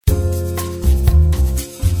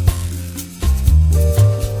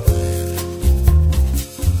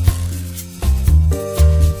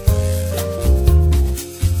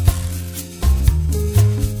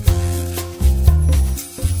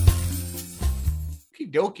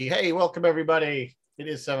Okie dokie. Hey, welcome everybody. It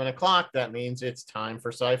is 7:00. That means it's time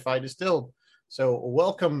for Sci-Fi Distilled. So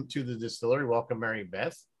welcome to the distillery. Welcome, Mary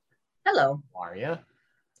Beth. Hello. How are you?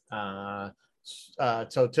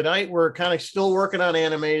 So tonight we're kind of still working on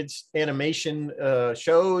animation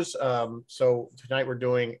shows. So tonight we're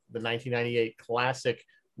doing the 1998 classic,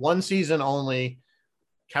 one season only,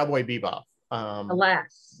 Cowboy Bebop.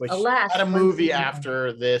 Which had a movie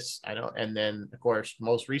after this. I don't, and then of course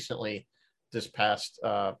most recently, this past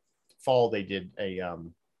fall, they did a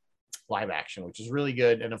live action, which is really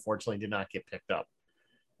good, and unfortunately did not get picked up.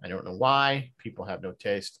 I don't know why. People have no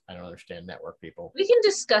taste. I don't understand network people. We can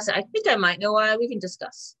discuss it. I think I might know why. We can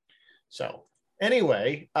discuss. So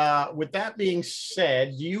anyway, with that being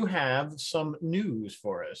said, you have some news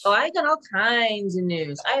for us. Oh, I got all kinds of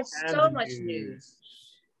news. I have so much news.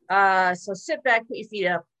 So sit back, put your feet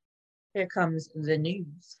up. Here comes the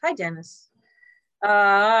news. Hi, Dennis.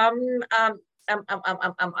 Guys,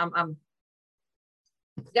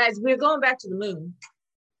 we're going back to the moon,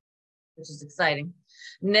 which is exciting.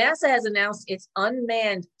 NASA has announced its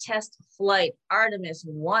unmanned test flight Artemis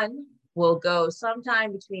 1 will go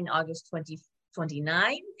sometime between August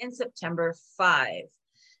 2029 and September 5.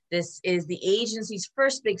 This is the agency's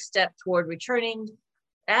first big step toward returning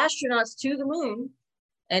astronauts to the moon,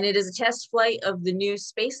 and it is a test flight of the new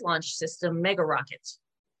space launch system Mega Rocket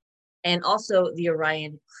and also the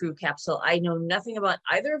Orion crew capsule. I know nothing about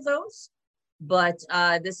either of those, but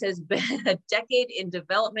this has been a decade in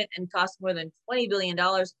development and cost more than $20 billion.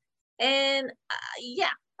 And yeah,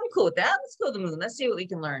 I'm cool with that. Let's go to the moon. Let's see what we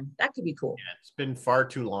can learn. That could be cool. Yeah, it's been far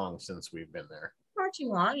too long since we've been there. Far too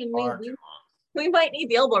long. And we might need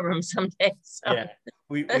the elbow room someday. So yeah,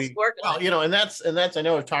 let's work on it. And that's I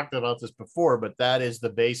know I've talked about this before, but that is the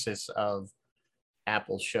basis of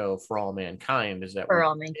Apple's show For All Mankind, is that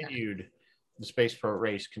the space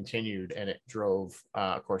race continued, and it drove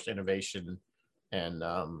of course innovation and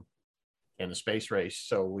the space race.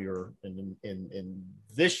 So we were in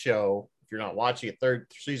this show, if you're not watching it,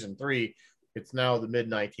 season 3, it's now the mid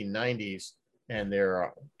 1990s, and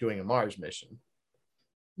they're doing a Mars mission.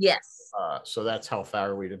 Yes. So that's how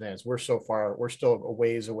far we'd advanced. We're still a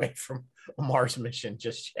ways away from a Mars mission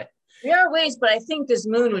just yet. We are ways, but I think this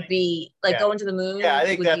moon would be like going to the moon. Yeah, I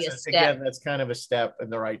think that's kind of a step in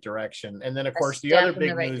the right direction. And then of course the other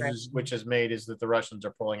big news which has made is that the Russians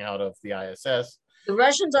are pulling out of the ISS. The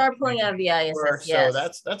Russians are pulling out of the ISS. Yes.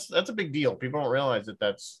 So that's a big deal. People don't realize that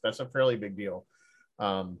that's a fairly big deal,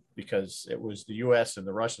 because it was the U.S. and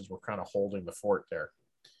the Russians were kind of holding the fort there.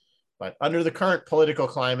 But under the current political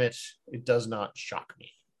climate, it does not shock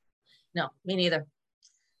me. No, me neither.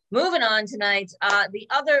 Moving on tonight, the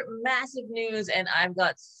other massive news, and I've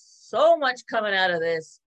got so much coming out of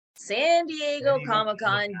this. San Diego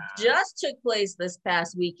Comic-Con just took place this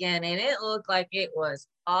past weekend, and it looked like it was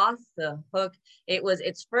off the hook. It was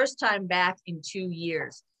its first time back in 2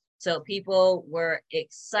 years. So people were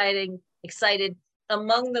excited.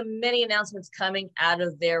 Among the many announcements coming out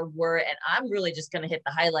of there were, and I'm really just going to hit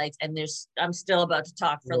the highlights, and I'm still about to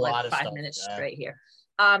talk for like 5 minutes straight here.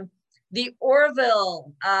 The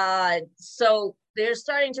Orville, so they're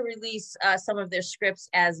starting to release some of their scripts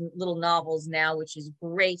as little novels now, which is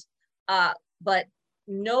great, but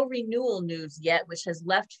no renewal news yet, which has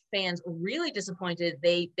left fans really disappointed.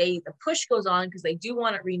 The push goes on because they do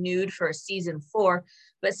want it renewed for season 4,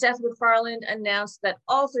 but Seth MacFarlane announced that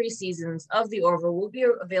all 3 seasons of The Orville will be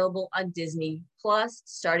available on Disney Plus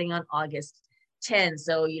starting on August 10.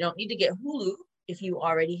 So you don't need to get Hulu if you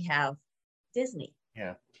already have Disney.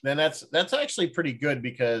 Yeah. Then that's actually pretty good,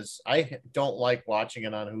 because I don't like watching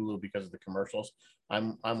it on Hulu because of the commercials.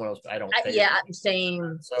 I'm one of those, I don't pay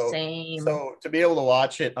same. So to be able to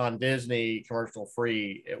watch it on Disney commercial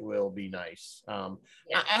free, it will be nice. I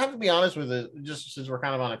have to be honest with it, just since we're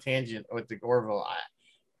kind of on a tangent with the Orville,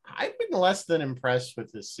 I've been less than impressed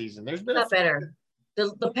with this season. There's been better.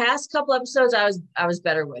 The past couple episodes I was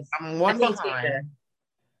better with. I'm one behind.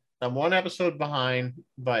 I'm one episode behind,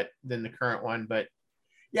 but than the current one. But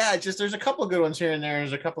yeah, it's just there's a couple of good ones here and there.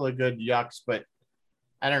 There's a couple of good yucks, but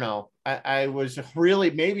I don't know. I was really,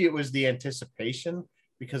 maybe it was the anticipation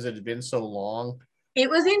because it had been so long. It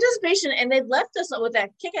was the anticipation, and they left us with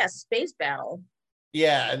that kick-ass space battle.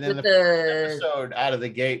 Yeah, and then the episode out of the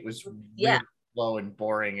gate was really slow and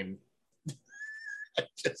boring, and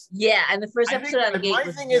and the first episode out of the gate. My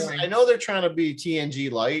thing is, I know they're trying to be TNG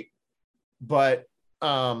light, but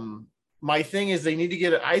my thing is they need to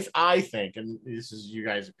get it. I think, and this is you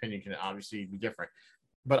guys' opinion, can obviously be different,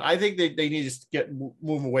 but I think they need to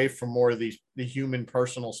move away from more of the human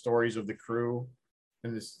personal stories of the crew.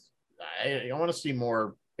 And this, I want to see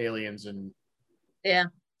more aliens and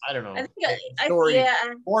I don't know. I think Story, yeah,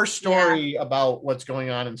 more story about what's going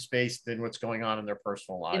on in space than what's going on in their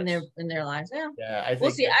personal lives. In their lives. Yeah. Yeah, I think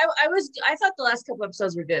We'll see. I thought the last couple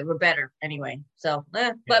episodes were good, were better anyway. So,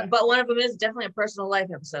 but one of them is definitely a personal life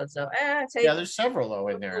episode. So, there's several though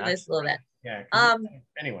in there. This, little that. Yeah.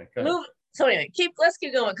 Anyway, go ahead. Let's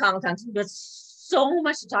keep going with Comic-Con. There's so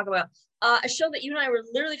much to talk about. A show that you and I were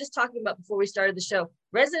literally just talking about before we started the show.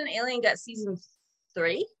 Resident Alien got season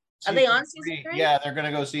 3. Are they on season 3? Yeah, they're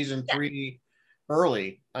gonna go season 3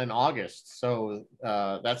 early in August. So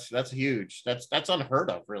that's huge. That's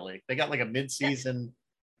unheard of, really. They got like a mid-season,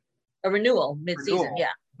 a renewal mid-season. Yeah.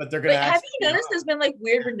 But they're gonna. Have you noticed there's been like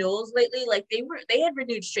weird renewals lately? Like they had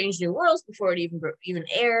renewed Strange New Worlds before it even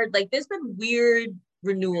aired. Like there's been weird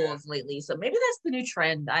renewals lately. So maybe that's the new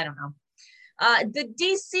trend. I don't know. The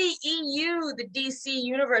DCEU, the DC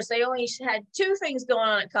universe, they only had 2 things going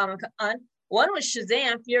on at Comic-Con. One was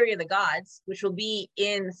Shazam, Fury of the Gods, which will be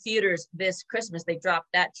in theaters this Christmas. They dropped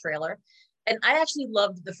that trailer. And I actually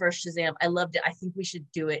loved the first Shazam. I loved it. I think we should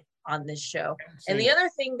do it on this show. And the other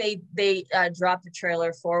thing they dropped the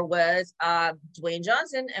trailer for was Dwayne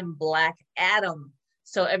Johnson and Black Adam.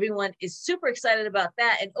 So everyone is super excited about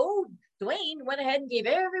that. And Dwayne went ahead and gave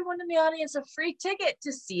everyone in the audience a free ticket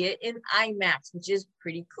to see it in IMAX, which is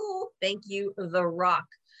pretty cool. Thank you, The Rock.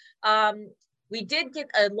 We did get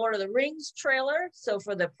a Lord of the Rings trailer. So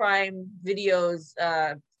for the Prime Video's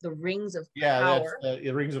The Rings of Power. That's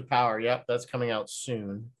the Rings of Power. Yep, that's coming out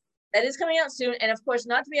soon. That is coming out soon. And of course,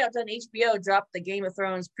 not to be outdone, HBO dropped the Game of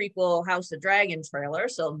Thrones prequel House of Dragon trailer.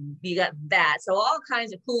 So you got that. So all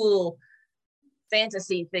kinds of cool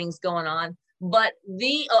fantasy things going on. But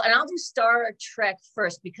and I'll do Star Trek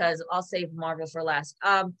first because I'll save Marvel for last.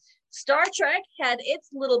 Star Trek had its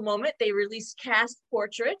little moment. They released cast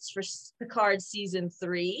portraits for Picard season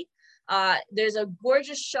 3. There's a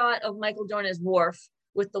gorgeous shot of Michael Dorn as Worf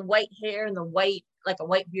with the white hair and the white, like a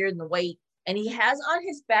white beard and the white. And he has on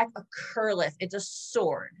his back a curlith. It's a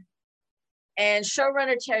sword. And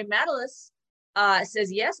showrunner Terry Matalas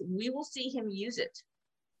says, yes, we will see him use it.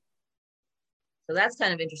 So that's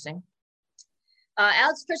kind of interesting.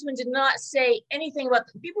 Alex Kurtzman did not say anything about.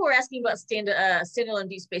 People were asking about standalone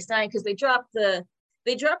Deep Space Nine because they dropped the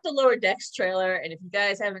Lower Decks trailer, and if you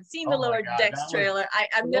guys haven't seen the Lower Decks trailer,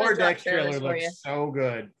 I'm gonna drop trailers for you. So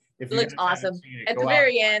good. It looks awesome. At the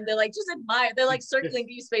very end, they're like, just admire. They're like circling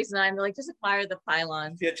Deep Space Nine. They're like, just admire the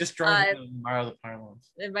pylons. Yeah, just admire the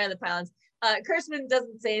pylons. Admire the pylons. Kurtzman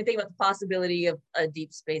doesn't say anything about the possibility of a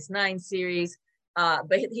Deep Space Nine series,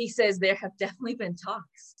 but he says there have definitely been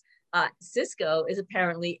talks. Cisco is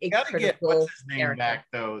apparently a critical what's his name character. Back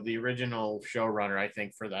though, the original showrunner, I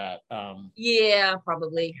think, for that. Yeah,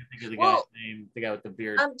 probably. I think of the guy's name, the guy with the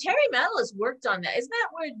beard. Terry Matalas worked on that. Isn't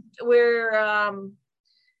that where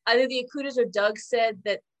either the Akutas or Doug said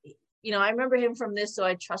that? You know, I remember him from this, so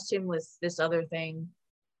I trust him with this other thing.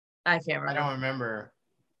 I can't remember. I don't remember.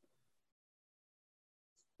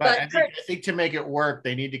 But I think to make it work,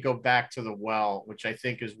 they need to go back to the well, which I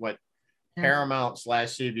think is what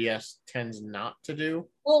Paramount/CBS tends not to do.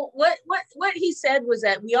 Well, what he said was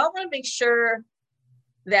that we all want to make sure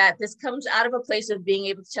that this comes out of a place of being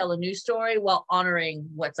able to tell a new story while honoring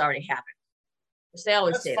what's already happened. Which they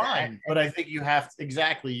always say fine, that. But I think you have to,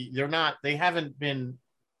 exactly. They haven't been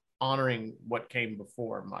honoring what came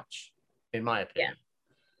before much, in my opinion.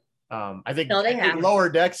 Yeah. I think Lower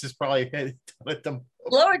Decks is probably the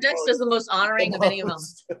Lower Decks does the most honoring of any of them.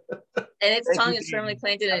 And its tongue is firmly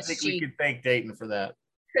planted in its cheek. We could thank Dayton for that.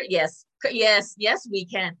 Yes, we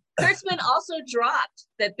can. Kurtzman also dropped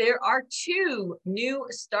that there are 2 new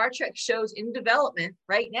Star Trek shows in development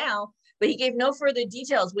right now, but he gave no further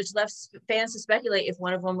details, which left fans to speculate if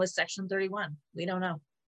one of them was Section 31. We don't know.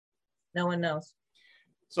 No one knows.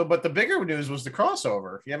 So, but the bigger news was the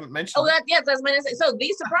crossover. If you haven't mentioned, that's my next. So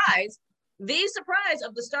the surprise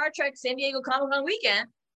of the Star Trek San Diego Comic-Con weekend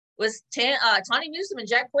was Tawny Newsome and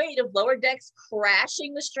Jack Quaid of Lower Decks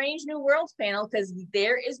crashing the Strange New Worlds panel because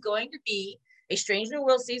there is going to be a Strange New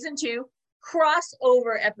Worlds season 2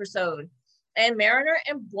 crossover episode, and Mariner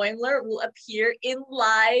and Boimler will appear in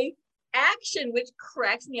live action, which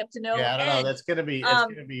cracks me up to no end. I don't know. That's gonna be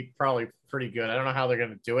probably pretty good. I don't know how they're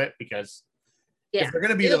gonna do it because if they're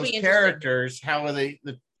gonna be those characters, how are they?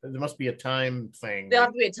 There must be a time thing. There'll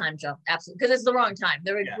have to be a time jump, absolutely, because it's the wrong time.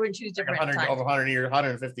 We're in 2 different times. Over 100 years,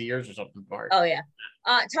 150 years or something apart. Oh yeah.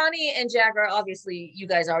 Tawny and Jack are obviously, you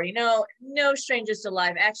guys already know, no strangers to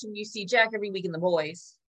live action. You see Jack every week in The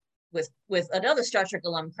Boys with another Star Trek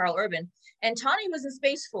alum, Carl Urban, and Tawny was in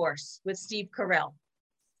Space Force with Steve Carell.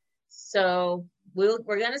 So we're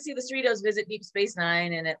going to see the Cerritos visit Deep Space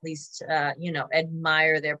Nine and at least,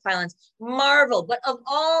 admire their pylons. Marvel, but of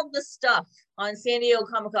all the stuff on San Diego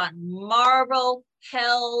Comic-Con, Marvel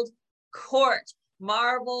held court.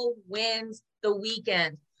 Marvel wins the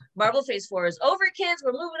weekend. Marvel Phase 4 is over, kids.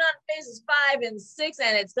 We're moving on to Phases 5 and 6,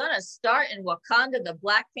 and it's going to start in Wakanda. The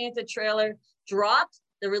Black Panther trailer dropped.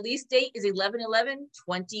 The release date is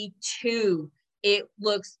 11/11/22.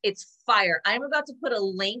 It's fire. I'm about to put a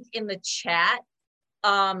link in the chat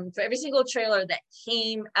for every single trailer that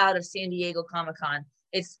came out of San Diego Comic-Con.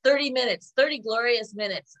 It's 30 minutes, 30 glorious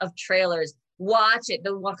minutes of trailers. Watch it.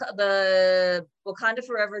 The Wakanda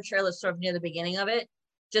Forever trailer sort of near the beginning of it.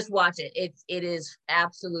 Just watch it. It is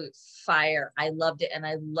absolute fire. I loved it, and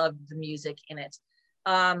I loved the music in it.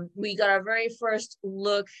 We got our very first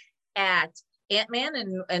look at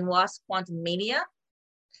Ant-Man and Wasp: Quantumania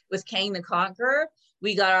with Kang the Conqueror.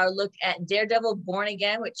 We got our look at Daredevil Born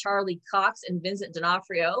Again with Charlie Cox and Vincent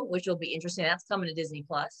D'Onofrio, which will be interesting. That's coming to Disney+.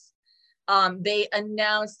 They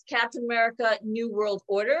announced Captain America New World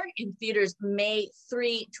Order in theaters May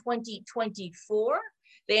 3, 2024.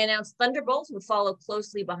 They announced Thunderbolts would follow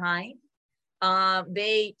closely behind.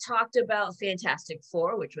 They talked about Fantastic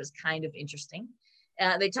Four, which was kind of interesting.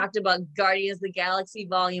 They talked about Guardians of the Galaxy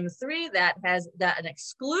Volume 3 that has an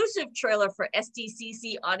exclusive trailer for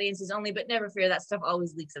SDCC audiences only, but never fear, that stuff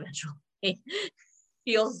always leaks eventually.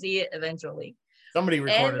 You'll see it eventually. Somebody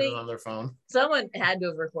recorded it on their phone. Someone had to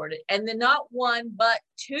have recorded. And then not one, but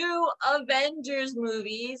 2 Avengers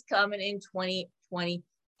movies coming in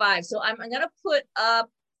 2025. So I'm going to put up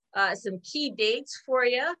some key dates for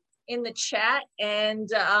you in the chat. And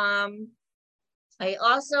I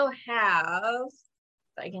also have,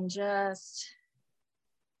 if I can just,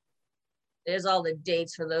 there's all the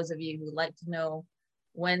dates for those of you who like to know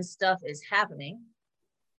when stuff is happening.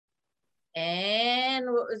 And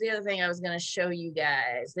what was the other thing I was going to show you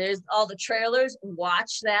guys? There's all the trailers.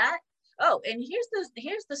 Watch that. Oh, and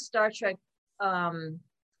here's the Star Trek.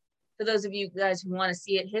 For those of you guys who want to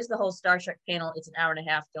see it, here's the whole Star Trek panel. It's an hour and a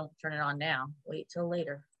half. Don't turn it on now. Wait till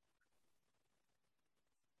later.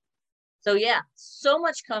 So yeah, so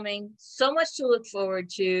much coming, so much to look forward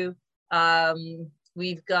to.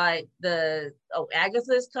 We've got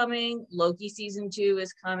Agatha is coming. Loki season 2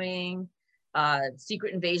 is coming.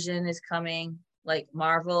 Secret Invasion is coming. Like,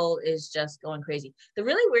 Marvel is just going crazy. The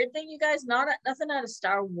really weird thing, you guys, nothing out of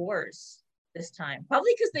Star Wars this time.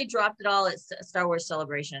 Probably because they dropped it all at Star Wars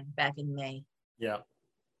Celebration back in May. Yeah.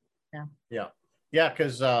 Yeah.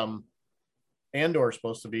 Because Andor is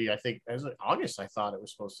supposed to be, I think, as of August. I thought it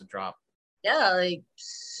was supposed to drop. Yeah, like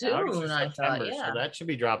soon. I thought. Yeah. So that should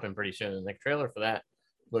be dropping pretty soon. And the trailer for that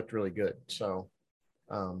looked really good. So,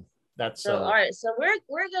 that's all right. So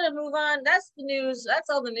we're gonna move on. That's the news. That's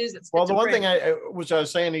all the news that's. Well, the one thing I was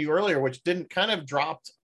saying to you earlier, which didn't kind of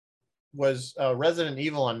dropped, was Resident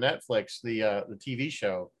Evil on Netflix, the TV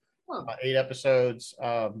show. 8 episodes.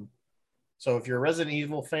 So if you're a Resident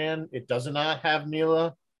Evil fan, it does not have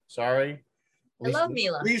Mila. Sorry. I love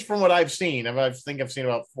Mila. At least from what I've seen. I think I've seen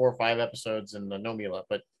about 4 or 5 episodes and no Mila,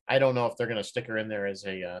 but I don't know if they're going to stick her in there as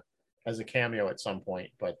a cameo at some point.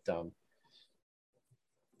 But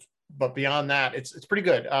beyond that, it's pretty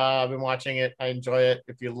good. I've been watching it. I enjoy it.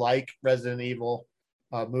 If you like Resident Evil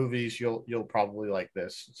movies, you'll probably like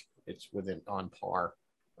this. It's on par.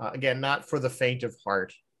 Again, not for the faint of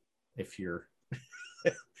heart. If you're.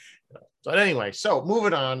 But anyway, so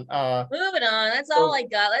moving on. That's all I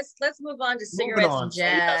got. Let's move on to cigarettes and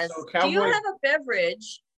jazz. Do you have a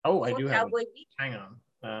beverage? Oh, I do have. Cowboy Beach? Hang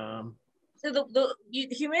on. So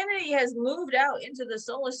humanity has moved out into the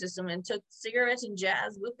solar system and took cigarettes and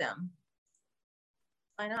jazz with them.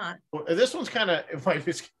 Why not? Well, this one's kind of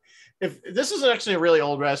if this is actually a really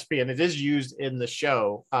old recipe and it is used in the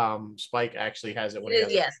show. Spike actually has it.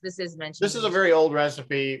 Yes, this is mentioned. This is a very old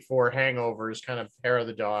recipe for hangovers, kind of hair of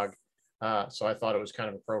the dog. So I thought it was kind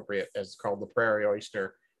of appropriate, as it's called the Prairie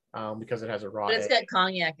Oyster, because it has a raw. But it's got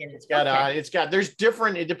cognac in it. It's got. There's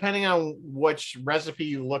different, depending on which recipe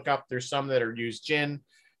you look up. There's some that are used gin.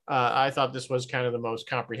 I thought this was kind of the most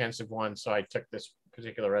comprehensive one, so I took this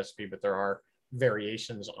particular recipe. But there are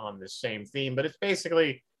variations on the same theme. But it's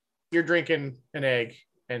basically you're drinking an egg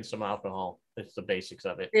and some alcohol. It's the basics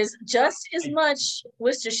of it. There's just as much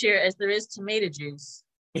Worcestershire as there is tomato juice,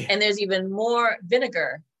 and there's even more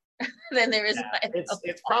vinegar than there is. Yeah,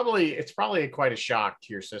 it's probably quite a shock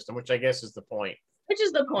to your system, which I guess is the point. Which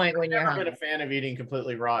is the point when you're. I've never been a fan of eating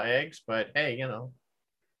completely raw eggs, but hey, you know.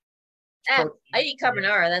 I eat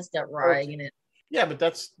carbonara. That's got raw egg in it. Yeah, but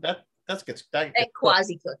that's That's good. It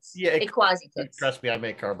quasi cooks. Yeah, it quasi cooks. Trust me, I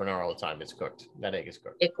make carbonara all the time. It's cooked. That egg is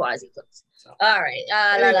cooked. It quasi cooks. So. All right.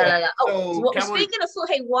 Anyway, Oh, speaking of food,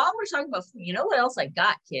 hey, while we're talking about food, you know what else I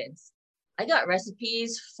got, kids? I got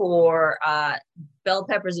recipes for bell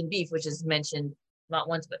peppers and beef, which is mentioned not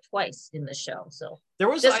once but twice in the show. So there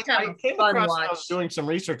was I came across when I was doing some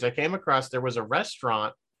research. I came across there was a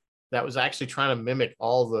restaurant that was actually trying to mimic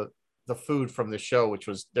all the food from the show, which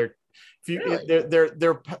was their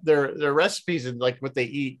recipes and like what they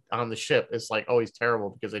eat on the ship is like always terrible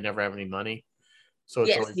because they never have any money. So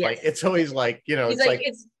it's always like, you know,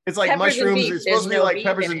 it's like mushrooms. It's supposed to be like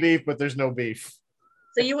peppers and beef, but there's no beef.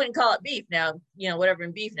 So you wouldn't call it beef now, you know, whatever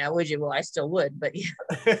in beef now, would you? Well, I still would, but yeah.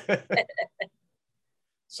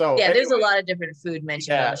 So yeah, there's a lot of different food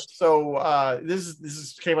mentioned. Yeah. So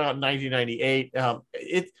this came out in 1998.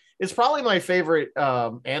 It's probably my favorite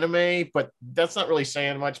anime, but that's not really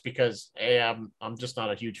saying much because I'm just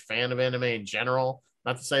not a huge fan of anime in general.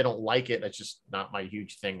 Not to say I don't like it. That's just not my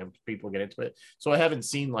huge thing. And people get into it. So I haven't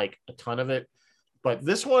seen like a ton of it. But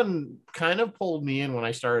this one kind of pulled me in when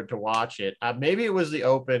I started to watch it. Maybe it was the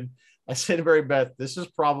open. I said to Mary Beth, this is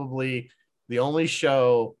probably the only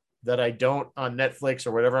show that I don't on Netflix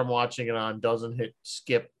or whatever I'm watching it on doesn't hit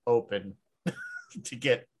skip open to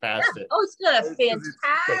get past it. Oh, it's got a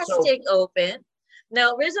fantastic open.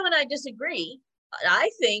 Now, Rizzo and I disagree.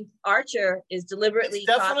 I think Archer is deliberately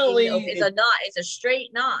definitely it's a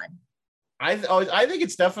straight nod. I think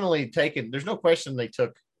it's definitely taken. There's no question they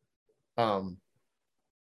took a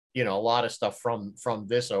lot of stuff from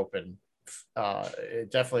this open.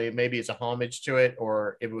 It definitely, maybe it's a homage to it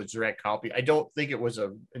or it was direct copy. I don't think it was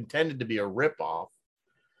intended to be a rip-off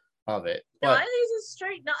of it. But no, I think it's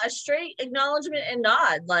a straight acknowledgement and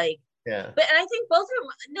nod. Like, yeah. But and I think both of them.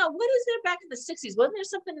 No, what is there back in the 60s? Wasn't there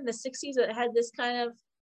something in the 60s that had this kind of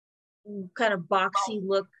boxy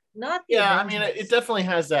look? Not the I mean, it definitely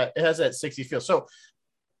has that. It has that 60s feel. So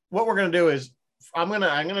what we're gonna do is I'm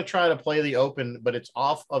gonna try to play the open, but it's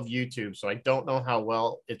off of YouTube, so I don't know how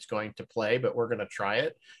well it's going to play, but we're gonna try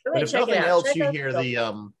it. But if nothing else,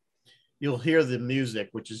 you'll hear the music,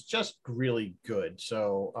 which is just really good.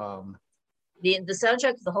 So the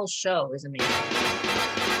soundtrack of the whole show is amazing.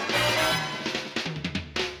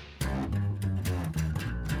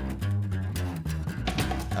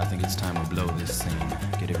 I think it's time to blow this scene.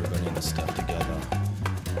 Get everybody in the stuff together.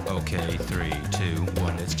 Okay, 3, 2,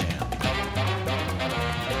 1, let's jam.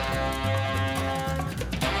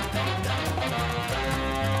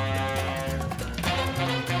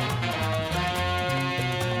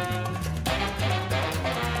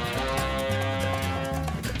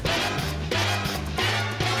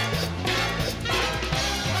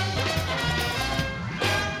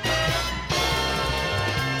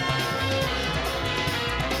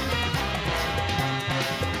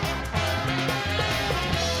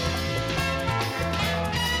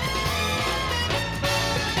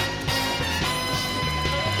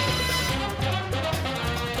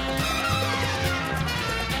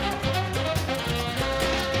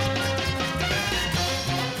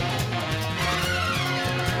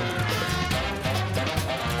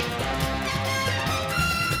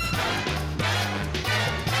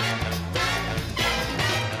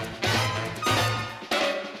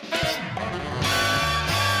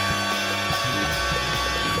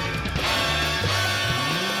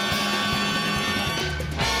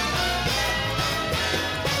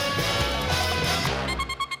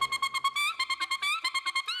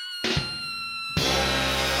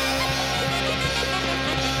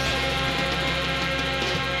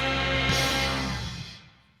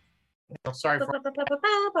 Sorry.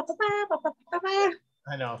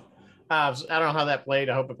 I know. I don't know how that played.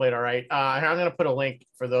 I hope it played all right. I'm going to put a link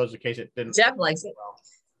for those in case it didn't. Jeff likes it.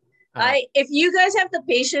 If you guys have the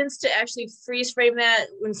patience to actually freeze frame that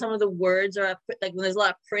when some of the words are up, like when there's a lot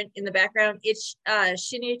of print in the background, it's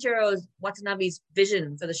Shinichiro Watanabe's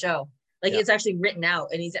vision for the show. Like it's actually written out,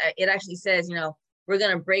 and it actually says, we're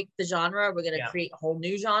going to break the genre. We're going to create a whole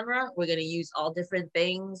new genre. We're going to use all different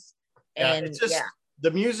things. And it's just, the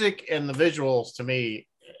music and the visuals, to me,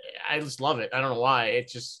 I just love it. I don't know why. It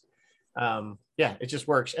just, it just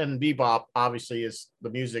works. And Bebop obviously is the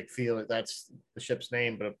music feel. That's the ship's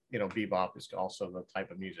name, but Bebop is also the type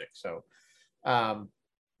of music. So,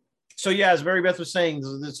 as Mary Beth was saying,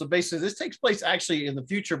 so basically this takes place actually in the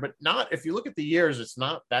future, but not, if you look at the years, it's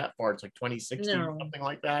not that far. It's like 2060 or something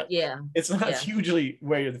like that. Yeah. It's not hugely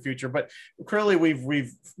way in the future, but clearly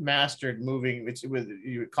we've mastered moving. It's with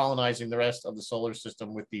colonizing the rest of the solar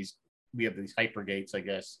system with these. We have these hypergates, I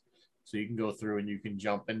guess. So you can go through and you can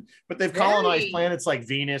jump but they've colonized planets like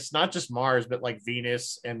Venus, not just Mars, but like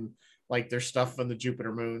Venus and like their stuff on the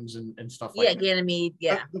Jupiter moons and stuff Yeah, like that. Ganymede.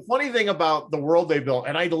 Yeah. The funny thing about the world they built,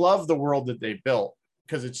 and I love the world that they built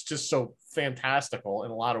because it's just so fantastical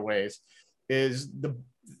in a lot of ways, is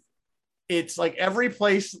it's like every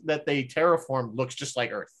place that they terraformed looks just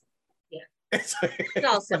like Earth. It's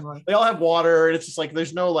all similar. They all have water, and it's just like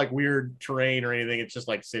there's no like weird terrain or anything. It's just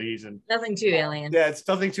like cities and nothing too alien. Yeah, it's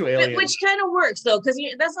nothing too alien. Which kind of works though, because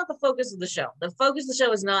that's not the focus of the show. The focus of the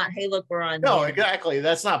show is not, hey, look, we're on. No, exactly.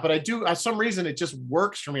 That's not. But I do. For some reason, it just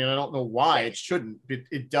works for me, and I don't know why. It shouldn't.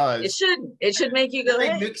 It does. It shouldn't. It should make you go. They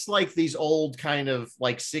hey. mix like these old kind of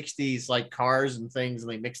like '60s like cars and things,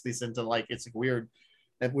 and they mix these into like it's weird,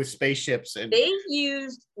 and with spaceships. And they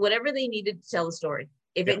used whatever they needed to tell the story.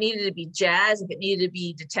 If it needed to be jazz, if it needed to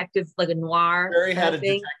be detective, like a noir, Barry had a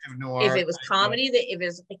detective noir. If it was comedy, if it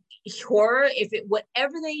was horror,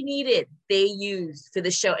 whatever they needed, they used for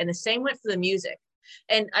the show. And the same went for the music.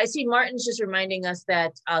 And I see Martin's just reminding us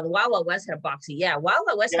that the Wild Wild West had a boxy. Yeah, Wild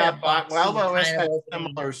Wild West had a boxy. Wild Wild West had a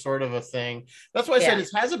similar sort of a thing. That's why I said it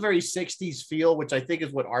has a very 60s feel, which I think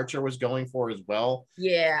is what Archer was going for as well.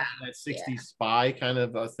 Yeah. That 60s spy kind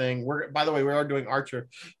of a thing. By the way, we are doing Archer.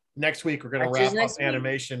 Next week, we're going to wrap up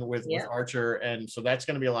animation with Archer. And so that's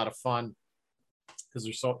going to be a lot of fun because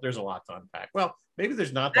there's a lot to unpack. Well, maybe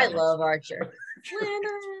there's not that I love Archer.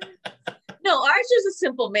 No, Archer's a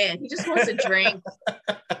simple man. He just wants to drink.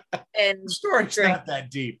 And the story's not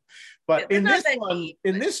that deep. But in this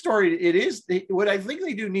story, it is what I think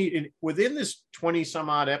they do need within this 20 some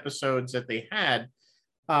odd episodes that they had.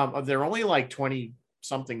 They're only like 20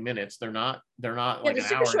 something minutes. They're not like an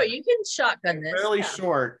hour. Short. You can shotgun this. Fairly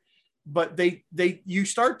short, but you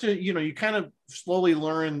start to, you kind of slowly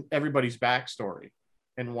learn everybody's backstory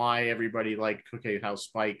and why everybody how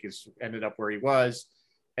Spike ended up where he was.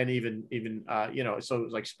 And even so it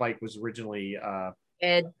was like Spike was originally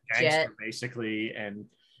Ed gangster basically, and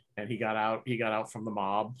he got out from the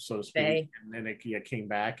mob, so to speak. Faye. And then it came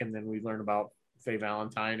back, and then we learned about Faye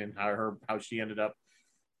Valentine and how she ended up,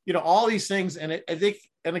 all these things. And I think,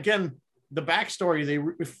 and again, the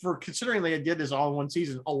backstory, for considering they did this all in one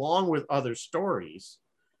season, along with other stories.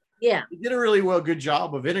 Yeah. They did a really good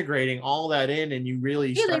job of integrating all that in, and you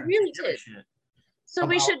really they really did. So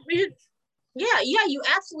we should you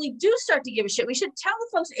absolutely do start to give a shit. We should tell the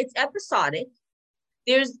folks it's episodic.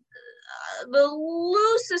 There's the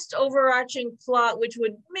loosest overarching plot, which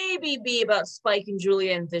would maybe be about Spike and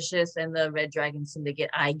Julia and Vicious and the Red Dragon Syndicate,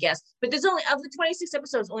 I guess. But there's only, of the 26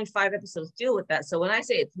 episodes, only 5 episodes deal with that. So when I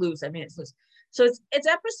say it's loose, I mean it's loose. So it's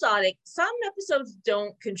episodic. Some episodes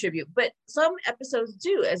don't contribute, but some episodes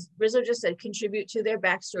do, as Rizzo just said, contribute to their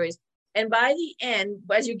backstories. And by the end,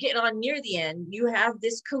 as you're getting on near the end, you have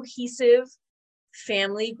this cohesive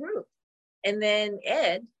family group. And then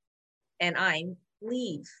Ed and I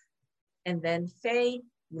leave. And then Faye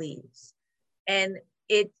leaves. And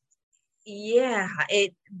and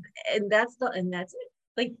that's it.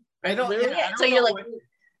 Like, I don't, so you're like,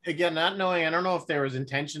 again, not knowing, I don't know if there was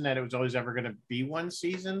intention that it was always ever going to be one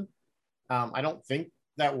season. I don't think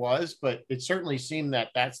that was, but it certainly seemed that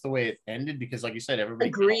that's the way it ended, because like you said, everybody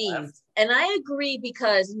agreed. And I agree,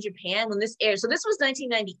 because in Japan, when this aired, so this was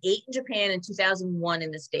 1998 in Japan and 2001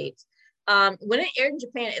 in the States. When it aired in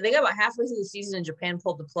Japan, they got about halfway through the season and Japan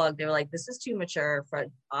pulled the plug. They were like, this is too mature for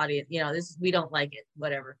audience. We don't like it,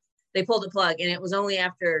 whatever. They pulled the plug, and it was only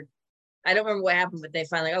after, I don't remember what happened, but they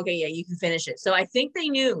finally, okay, yeah, you can finish it. So I think they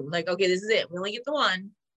knew, like, okay, this is it. We only get the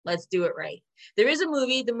one. Let's do it right. There is a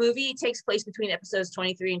movie. The movie takes place between episodes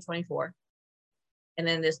 23 and 24. And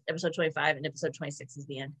then this episode 25 and episode 26 is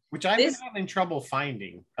the end. Which I've been having trouble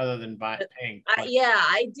finding, other than paying.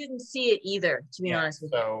 I didn't see it either, to be honest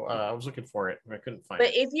with you. So I was looking for it, and I couldn't find it.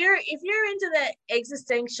 But if you're into that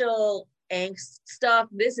existential angst stuff,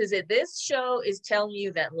 this is it. This show is telling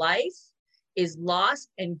you that life is loss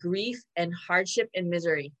and grief and hardship and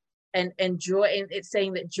misery and joy. And it's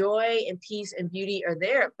saying that joy and peace and beauty are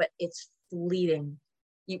there, but it's fleeting.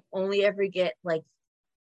 You only ever get like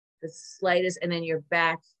the slightest, and then you're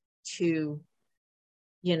back to,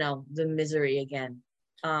 the misery again.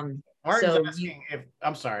 Martin's asking if,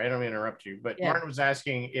 I'm sorry, I don't mean to interrupt you, but Martin was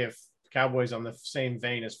asking if Cowboy's on the same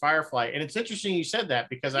vein as Firefly. And it's interesting you said that,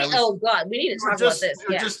 because I was, oh God, we need to talk about this.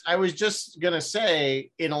 I was just going to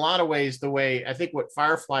say, in a lot of ways, the way I think what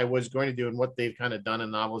Firefly was going to do and what they've kind of done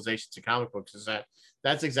in novelizations of comic books is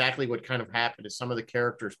that's exactly what kind of happened, is some of the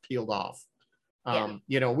characters peeled off.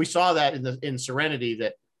 We saw that in Serenity,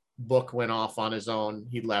 that Book went off on his own.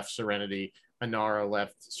 He left Serenity. Inara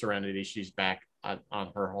left Serenity. She's back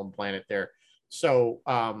on her home planet there. So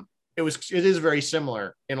it is very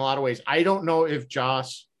similar in a lot of ways. I don't know if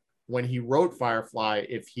Joss when he wrote Firefly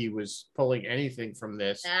if he was pulling anything from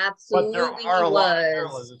this. Absolutely, but there are a lot of was.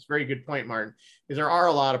 parallels. It's a very good point, Martin, because there are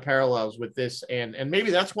a lot of parallels with this, and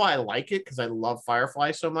maybe that's why I like it, because I love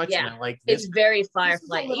Firefly so much. Yeah, and I like this. It's very This is a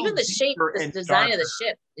Firefly. little Even the shape, deeper the and design of the darker.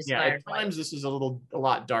 ship is Yeah, Firefly. at times this is a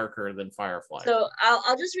lot darker than Firefly. So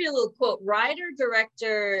I'll just read a little quote.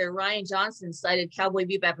 Writer-director Ryan Johnson cited Cowboy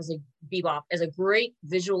Bebop as a great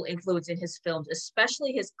visual influence in his films,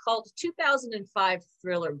 especially his cult 2005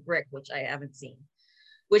 thriller Brick, which I haven't seen,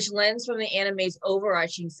 which lends from the anime's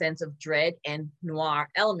overarching sense of dread and noir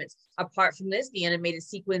elements. Apart from this, the animated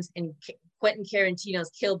sequence in Quentin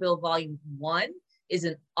Tarantino's Kill Bill Volume 1 is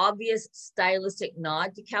an obvious stylistic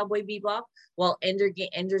nod to Cowboy Bebop, while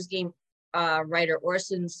Ender's Game writer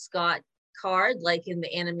Orson Scott Card likened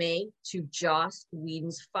the anime to Joss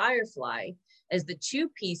Whedon's Firefly, as the two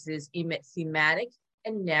pieces emit thematic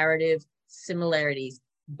and narrative similarities.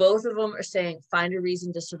 Both of them are saying, find a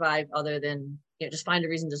reason to survive other than, just find a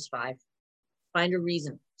reason to survive. Find a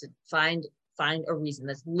reason to find a reason.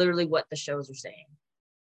 That's literally what the shows are saying.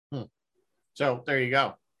 So there you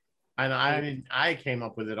go. And I came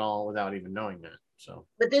up with it all without even knowing that. So,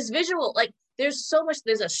 but this visual, like, there's so much.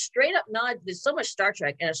 There's a straight up nod. There's so much Star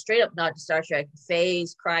Trek, and a straight up nod to Star Trek.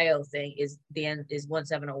 Phase cryo thing is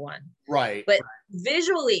 1701. Right. But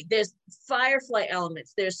visually, there's Firefly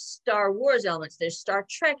elements. There's Star Wars elements. There's Star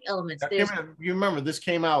Trek elements. You remember this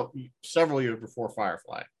came out several years before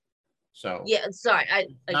Firefly. So yeah, sorry, I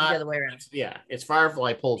the other way around. It's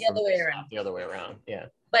Firefly pulled the other way around. The other way around. Yeah.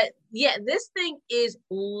 But yeah, this thing is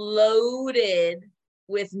loaded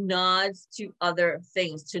with nods to other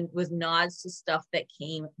things, with nods to stuff that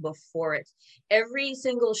came before it. Every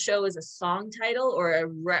single show is a song title or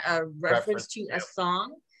a reference to a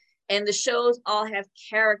song, and the shows all have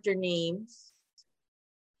character names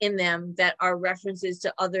in them that are references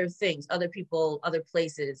to other things, other people, other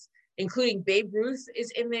places, including Babe Ruth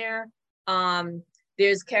is in there.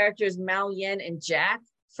 There's characters Mao Yen and Jack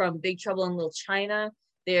from Big Trouble in Little China.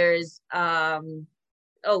 There's a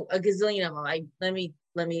gazillion of them.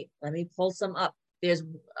 Let me pull some up. There's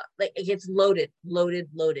like it gets loaded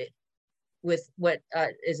with what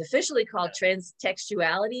is officially called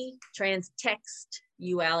transtextuality.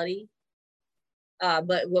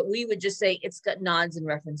 But what we would just say, it's got nods and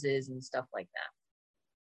references and stuff like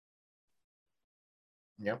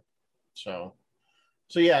that. Yep. So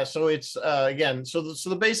yeah. So it's again. So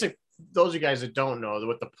the basic. Those of you guys that don't know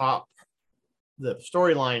what the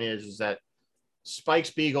storyline is that Spike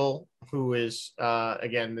Spiegel, who is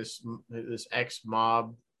again this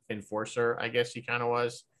ex-mob enforcer, I guess he kind of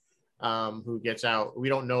was, who gets out. We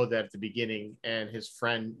don't know that at the beginning, and his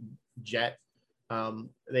friend Jet,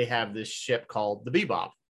 they have this ship called the Bebop,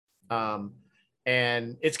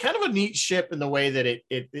 and it's kind of a neat ship in the way that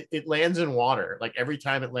it lands in water. Like every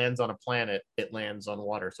time it lands on a planet, it lands on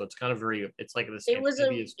water. So it's kind of it's like this. I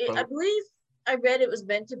believe I read it was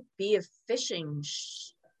meant to be a fishing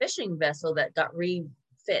vessel that got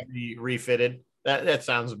refitted. That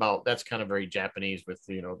sounds that's kind of very Japanese with,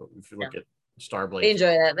 if you look at Star Blazers.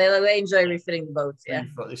 They enjoy that. They enjoy refitting the boats. Yeah.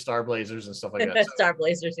 The Star Blazers and stuff like that. Star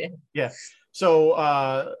Blazers. Yeah. Yeah.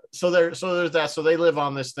 So there's that. So they live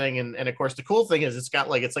on this thing. And of course the cool thing is it's got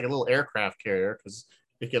it's like a little aircraft carrier because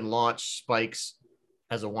it can launch spikes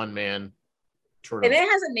as a one-man. And it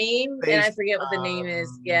has a name, and I forget what the name is.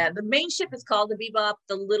 Yeah, the main ship is called the Bebop.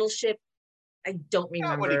 The little ship, I don't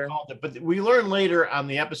remember what he called it. But we learn later on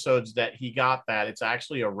the episodes that he got that it's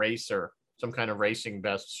actually a racer, some kind of racing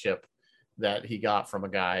best ship that he got from a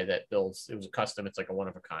guy that builds. It was a custom. It's like a one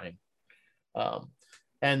of a kind.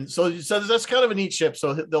 And so that's kind of a neat ship.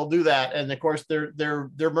 So they'll do that, and of course they're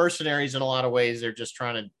mercenaries in a lot of ways. They're just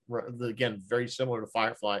trying to, again, very similar to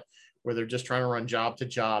Firefly, where they're just trying to run job to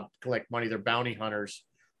job, collect money. They're bounty hunters.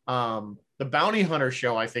 The bounty hunter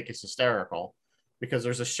show, I think, is hysterical because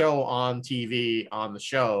there's a show on TV on the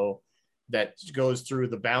show that goes through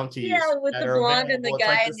the bounties. Yeah, with the blonde and the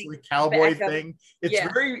guy and the cowboy thing.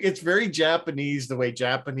 It's very Japanese, the way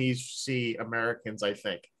Japanese see Americans, I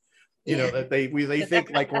think. That they think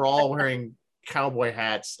like we're all wearing cowboy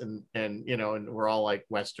hats and we're all like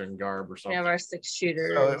Western garb or something. We have our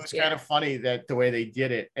 6-shooters. So it was kind of funny that the way they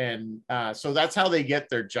did it. And so that's how they get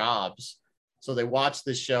their jobs. So they watch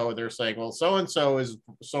this show and they're saying, well, so-and-so is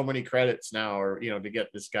so many credits now, or, to get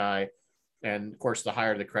this guy. And of course, the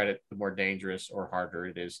higher the credit, the more dangerous or harder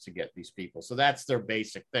it is to get these people. So that's their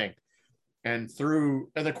basic thing. And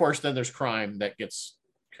of course, then there's crime that gets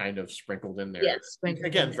kind of sprinkled in there. Yes.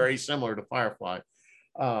 Again, very similar to Firefly.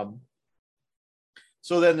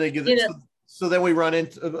 So then they get So then we run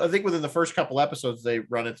into, I think within the first couple episodes, they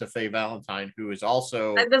run into Faye Valentine, who is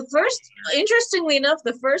also the first. Interestingly enough,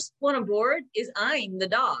 the first one aboard is Ein the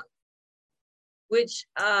dog, which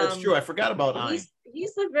that's true. I forgot about Ein.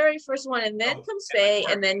 He's the very first one, and then comes Faye,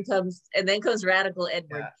 and then comes Radical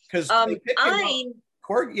Edward. Because Ein.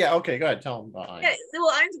 Corgi, yeah, okay, go ahead. Tell him about Ein. Yeah,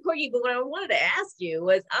 well, Ein's a corgi, but what I wanted to ask you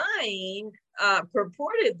was Ein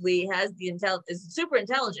purportedly is super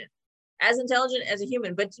intelligent, as intelligent as a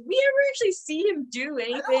human. But did we ever actually see him do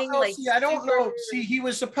anything? I don't know. See, he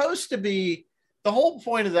was supposed to be. The whole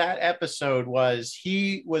point of that episode was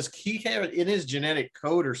he had in his genetic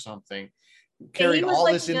code or something carried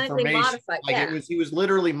all this information. He was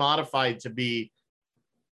literally modified to be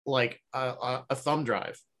like a thumb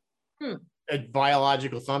drive. A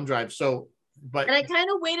biological thumb drive. And I kind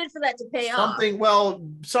of waited for that to pay off.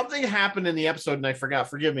 Something happened in the episode, and I forgot.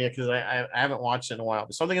 Forgive me, because I haven't watched it in a while.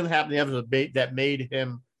 But something happened in the episode that made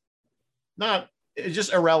him it's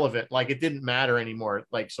just irrelevant. Like, it didn't matter anymore.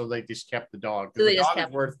 Like, so they just kept the dog. So the dog is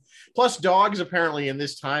worth. Plus, dogs apparently in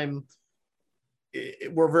this time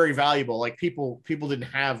were very valuable. Like, people didn't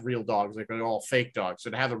have real dogs. Like, they're all fake dogs. So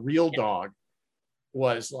to have a real dog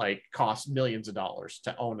was like cost millions of dollars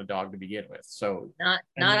to own a dog to begin with. So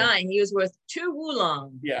he was worth 2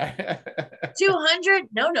 wulong. Yeah. 200?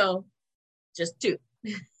 No, just 2.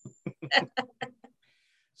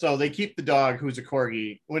 So they keep the dog, who's a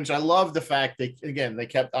corgi, which I love the fact they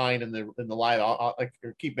kept Ein in the live. I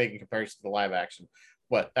keep making comparisons to the live action,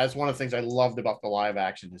 but that's one of the things I loved about the live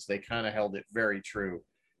action is they kind of held it very true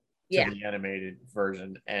to the animated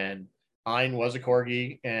version. And Ein was a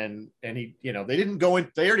corgi, and he, they didn't go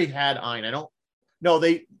in. They already had Ein.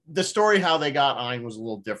 The story how they got Ein was a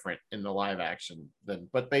little different in the live action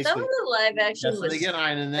but basically some of the live action was they get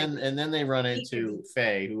Ein, and then they run into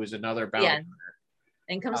Faye, who is another bounty hunter.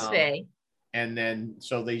 And comes Faye, and then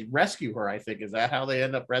so they rescue her. I think is that how they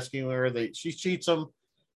end up rescuing her? She cheats them,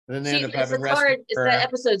 and then they end up having rescued her. It's that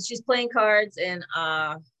episode. She's playing cards, and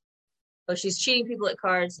she's cheating people at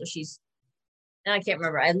cards. So she's. Now I can't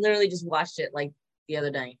remember. I literally just watched it like the other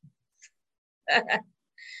night.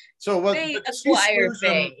 So what? They acquire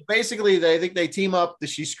Faye. Basically, I think they team up.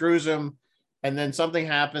 She screws him, and then something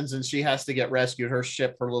happens, and she has to get rescued. Her little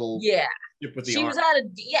ship with the arm. Was out of.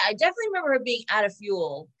 Yeah, I definitely remember her being out of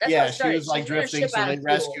fuel. That's she was like drifting, so they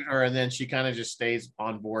rescued her, and then she kind of just stays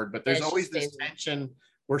on board. But there's always this tension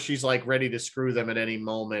where she's like ready to screw them at any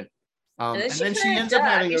moment, and then she ends up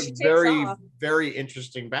having a very, very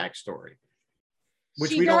interesting backstory.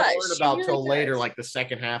 Which we don't learn about till later, like the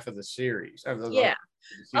second half of the series. Kind of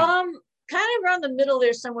around the middle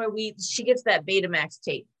there somewhere, she gets that Betamax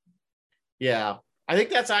tape. Yeah, I think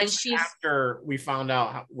that's actually after we found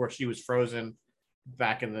out where she was frozen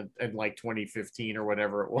back in like 2015 or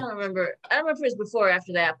whatever it was. I don't remember if it was before or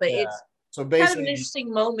after that, but it's so basically kind of an interesting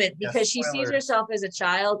moment because she sees herself as a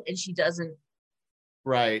child and she doesn't.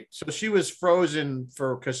 Right. So she was frozen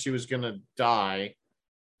because she was gonna die.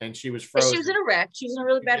 And she was frozen. She was in a wreck. She was in a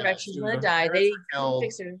really bad wreck. She was going to die. They couldn't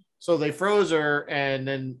fix her. So they froze her. And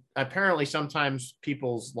then apparently sometimes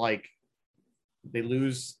people's they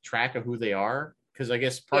lose track of who they are. Because I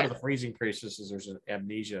guess part of the freezing process is there's an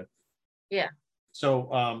amnesia. Yeah.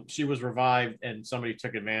 So she was revived and somebody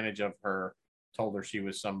took advantage of her, told her she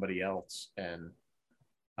was somebody else, and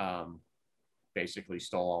basically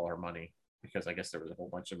stole all her money because I guess there was a whole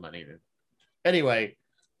bunch of money. Anyway.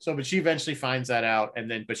 So, but she eventually finds that out,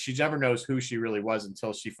 but she never knows who she really was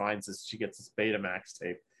until she finds this. She gets this Betamax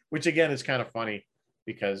tape, which again is kind of funny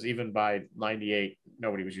because even by '98,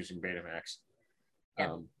 nobody was using Betamax.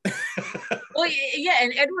 Yeah. Well, yeah,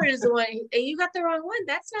 and Edward is the one. You got the wrong one.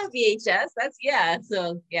 That's not VHS.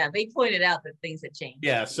 So they pointed out that things had changed.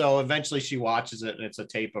 Yeah. So eventually, she watches it, and it's a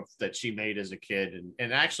tape that she made as a kid,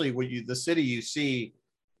 and actually, the city you see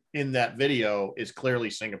in that video is clearly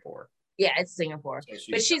Singapore. Yeah, it's Singapore.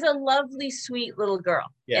 But she's a lovely, sweet little girl.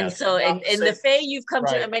 Yeah. And so, and the Faye you've come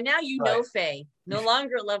to, I mean, now you know Faye, no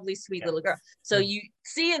longer a lovely, sweet little girl. So you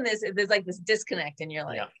see in this, there's like this disconnect, and you're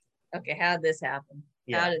like, okay, how did this happen?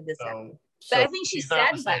 How did this happen? But I think she's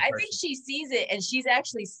saddened by it. I think she sees it, and she's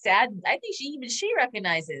actually saddened. I think she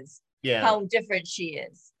recognizes how different she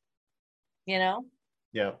is. Yeah.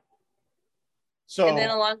 So, and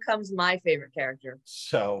then along comes my favorite character.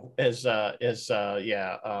 So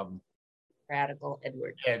Radical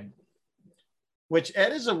Edward. Ed, which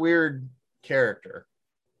Ed is a weird character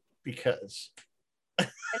because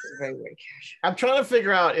That's a very weird character. I'm trying to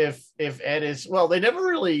figure out if Ed is they never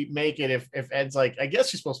really make it if Ed's like, I guess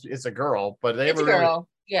she's supposed to it's a girl, but they never really,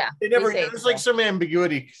 they never there's like some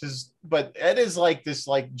ambiguity but Ed is like this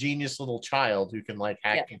like genius little child who can like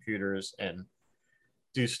hack computers and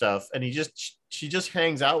do stuff, and she just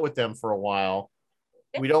hangs out with them for a while.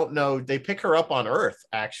 We don't know. They pick her up on Earth,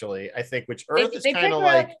 actually, I think, which Earth is kind of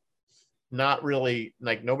like not really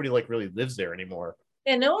like nobody like really lives there anymore.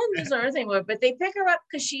 Yeah, no one lives on Earth anymore, but they pick her up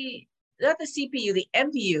because she, not the CPU, the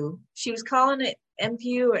MPU. She was calling it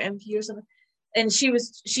MPU or MP or something. And she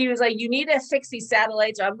was like, you need to fix these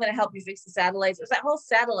satellites, or I'm going to help you fix the satellites. It was that whole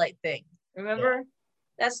satellite thing. Remember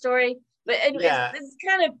that story? But anyways, it's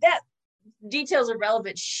kind of, that details are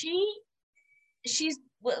relevant. She's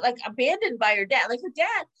like abandoned by her dad, like her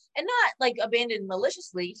dad, and not like abandoned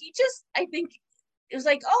maliciously. He just, I think it was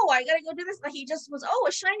like, oh, I got to go do this. Like he just was, oh,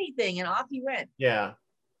 a shiny thing. And off he went. Yeah.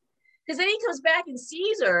 Because then he comes back and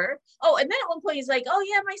sees her. Oh, and then at one point he's like, oh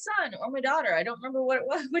yeah, my son or my daughter. I don't remember what it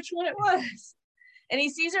was, which one it was. And he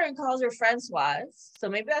sees her and calls her Francoise. So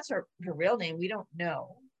maybe that's her real name. We don't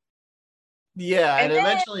know. Yeah, and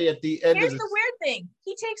eventually at the end, here's the weird thing: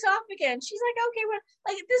 he takes off again. She's like, "Okay, well,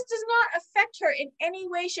 like this does not affect her in any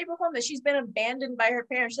way, shape, or form. That she's been abandoned by her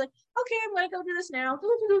parents." She's like, "Okay, I'm gonna go do this now."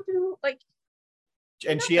 Like,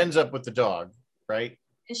 and she ends up with the dog, right?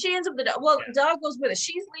 And she ends up with the dog. Well, the dog goes with us.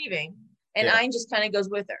 She's leaving, and Ein just kind of goes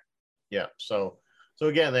with her. Yeah. So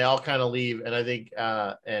again, they all kind of leave, and I think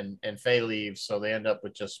and Faye leaves, so they end up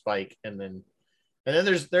with just Spike, and then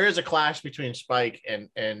there is a clash between Spike and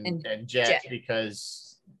Jet,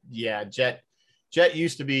 because Jet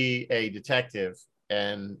used to be a detective,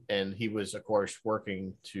 and he was of course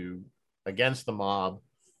working against the mob,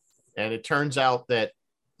 and it turns out that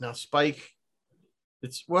now Spike,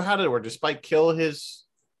 how did it work? Did Spike kill his,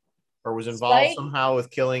 or was involved somehow with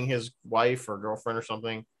killing his wife or girlfriend or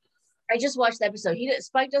something? I just watched the episode.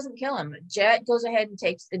 Spike doesn't kill him. Jet goes ahead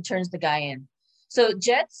and turns the guy in. So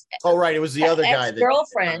Jet's right, it was the other guy,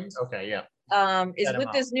 girlfriend. Okay, yeah. Is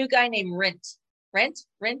with this new guy named Rent,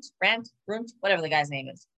 whatever the guy's name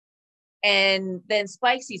is. And then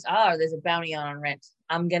Spike sees, there's a bounty on Rent.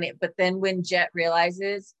 But then when Jet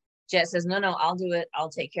realizes, Jet says, no, I'll do it. I'll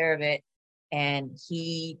take care of it. And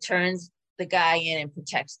he turns the guy in and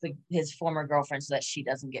protects his former girlfriend so that she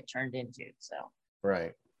doesn't get turned into. So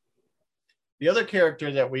right. The other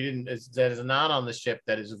character that that is not on the ship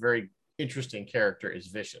that is a very interesting character is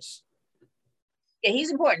Vicious. Yeah,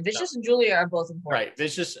 he's important. Vicious and Julia are both important. Right.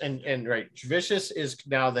 Vicious and right. Vicious is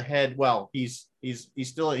now the head. Well, he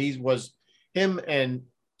was him and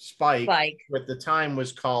Spike. At the time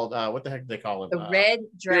was called what the heck did they call him? The Red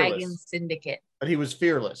Dragon Fearless. Syndicate. But he was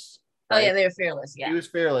fearless. Right? Oh yeah, they were fearless. Yeah, he was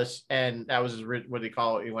fearless, and that was what they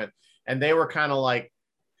call it. He went, and they were kind of like,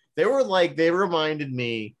 they reminded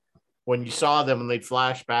me. When you saw them and they'd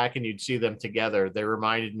flash back and you'd see them together, they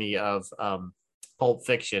reminded me of Pulp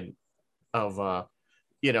Fiction, of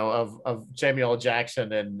Samuel L.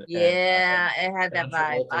 Jackson and it had that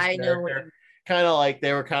vibe. I know. Kind of like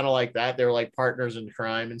they were kind of like that. They were like partners in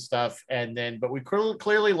crime and stuff. And then, but we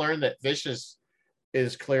clearly learned that Vicious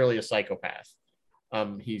is clearly a psychopath.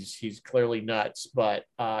 He's clearly nuts, but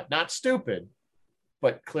not stupid,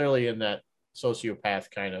 but clearly in that sociopath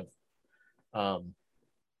kind of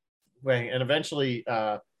way. And eventually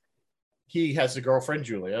he has a girlfriend,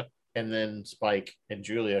 Julia, and then Spike and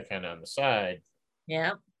Julia kind of on the side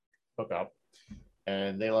hook up,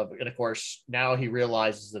 and they love it. And of course now he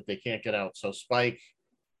realizes that they can't get out, so Spike,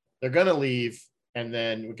 they're gonna leave, and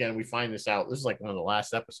then again we find this out, this is like one of the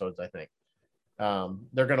last episodes, I think.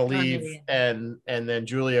 They're gonna leave, and then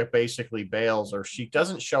Julia basically bails, or she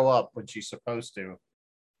doesn't show up when she's supposed to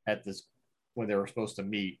at this, when they were supposed to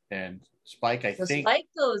meet, and Spike, I think Spike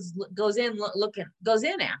goes in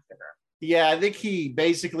after her. Yeah, I think he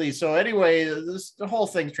basically, so anyway, the whole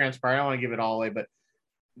thing's transpired. I don't want to give it all away, but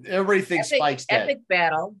everybody thinks Spike's dead. Epic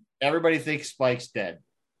battle. Everybody thinks Spike's dead.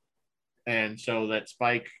 And so that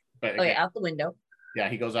Spike, but again, out the window. Yeah,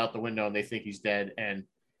 he goes out the window and they think he's dead. And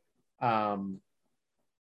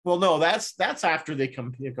well, no, that's after they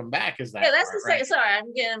come back. Is that? Yeah, that's the second. Right? Sorry,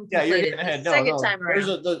 I'm getting. Yeah, you're getting ahead. No, second time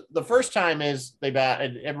around. The first time is they bat,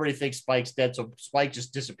 and everybody thinks Spike's dead, so Spike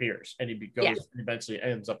just disappears, and he goes and eventually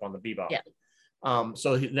ends up on the Bebop. Yeah.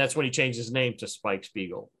 So that's when he changed his name to Spike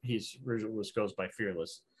Spiegel. He's originally goes by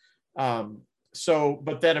Fearless. So,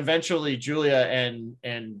 but then eventually Julia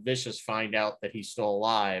and Vicious find out that he's still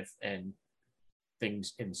alive, and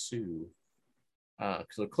things ensue.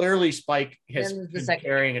 So clearly Spike has been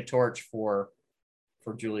carrying a torch for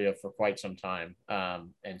Julia for quite some time,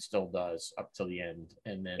 and still does up till the end.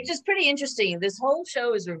 And then, which is pretty interesting. This whole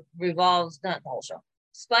show revolves, not the whole show,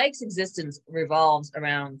 Spike's existence revolves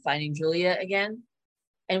around finding Julia again.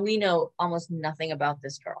 And we know almost nothing about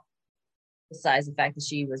this girl, besides the fact that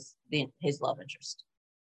she was his love interest.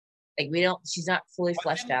 Like she's not fully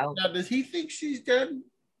fleshed out. Now, does he think she's dead?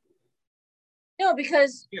 No,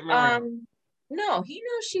 because Get Mario. no, he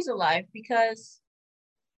knows she's alive because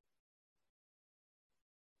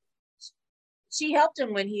she helped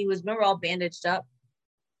him when he was, remember, all bandaged up.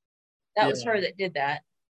 That was Yeah. her that did that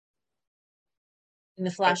in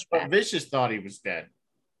the But flashback. Vicious thought he was dead.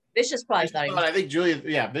 Vicious probably Vicious thought he was. I think Julia,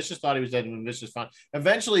 yeah, Vicious thought he was dead when Vicious found.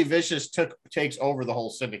 Eventually, Vicious takes over the whole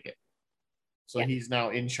syndicate, so Yeah. he's now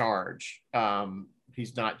in charge.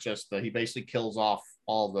 He's not just he basically kills off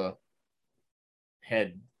all the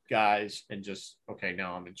head guys and just, okay,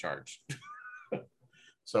 now I'm in charge.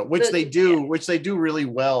 So which they do really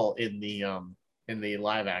well in the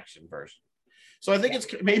live action version. So I think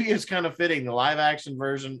it's kind of fitting. The live action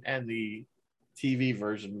version and the TV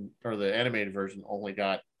version or the animated version only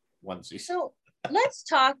got one season. So let's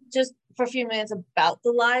talk just for a few minutes about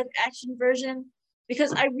the live action version,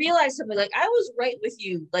 because I realized something. Like, I was right with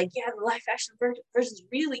you. Like, yeah, the live action version is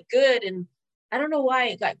really good, and I don't know why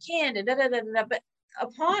it got canned and But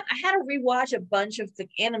I had to rewatch a bunch of the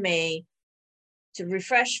anime to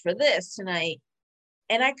refresh for this tonight,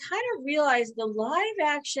 and I kind of realized the live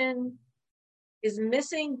action is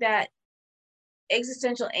missing that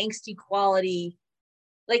existential angsty quality.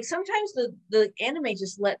 Like, sometimes the anime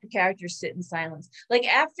just let the characters sit in silence. Like,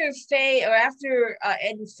 after Faye or after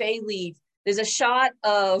Ed and Faye leave, there's a shot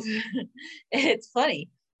of it's funny,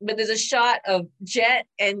 but there's a shot of Jet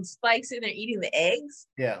and Spike sitting there eating the eggs.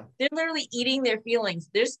 Yeah, they're literally eating their feelings.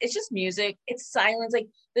 It's just music, it's silence. Like,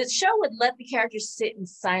 the show would let the characters sit in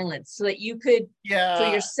silence so that you could for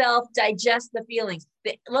yourself digest the feelings.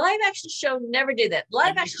 The live action show never did that.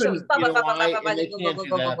 Live action shows they can't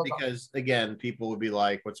do that because, again, people would be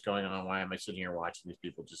like, what's going on? Why am I sitting here watching these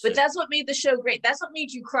people just But that's what made the show great. That's what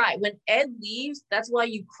made you cry. When Ed leaves, that's why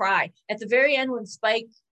you cry. At the very end, when Spike,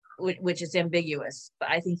 which is ambiguous, but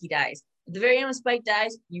I think he dies. At the very end when Spike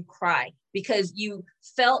dies, you cry because you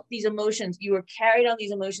felt these emotions. You were carried on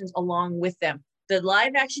these emotions along with them. The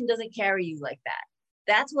live action doesn't carry you like that.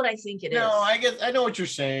 That's what I think it is. No, I know what you're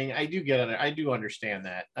saying. I do get it. I do understand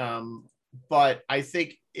that. But I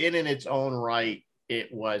think in its own right,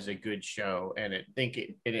 it was a good show, and it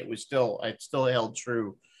still held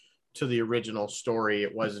true to the original story.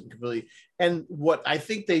 It wasn't completely. And what I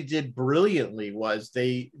think they did brilliantly was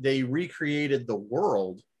they recreated the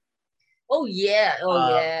world. Oh yeah.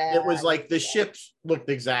 It was like the ships looked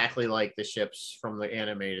exactly like the ships from the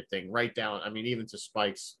animated thing, right down. I mean, even to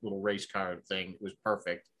Spike's little race car thing was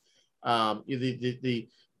perfect. The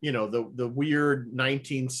weird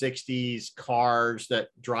 1960s cars that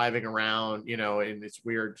driving around, and it's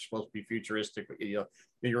weird, supposed to be futuristic.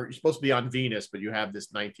 You're supposed to be on Venus, but you have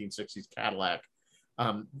this 1960s Cadillac.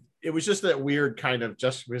 It was just that weird kind of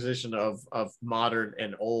juxtaposition of modern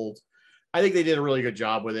and old. I think they did a really good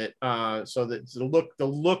job with it. So that the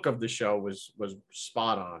look of the show was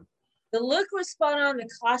spot on. The look was spot on. The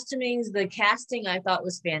costumings, the casting, I thought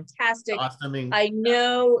was fantastic. Costuming. I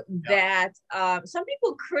know that some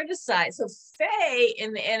people criticize. So Faye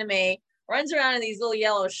in the anime runs around in these little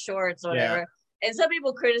yellow shorts or whatever. Yeah. And some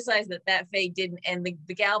people criticize that Faye didn't. And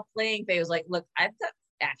the gal playing Faye was like, look, I've got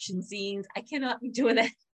action scenes. I cannot be doing that.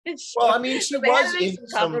 Well, I mean, she was in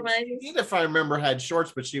some, if I remember, had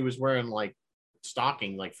shorts, but she was wearing like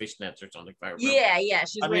stocking, like fishnets or something. If I remember. Yeah.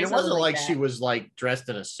 I mean, it wasn't like she was like dressed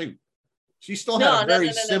in a suit. She still had a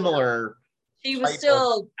very similar. She was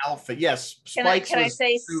still outfit. Yes. Can I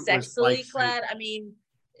say sexily clad? I mean,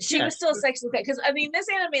 she was still sexually clad because I mean, this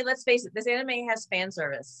anime. Let's face it, this anime has fan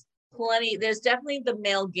service. Plenty. There's definitely the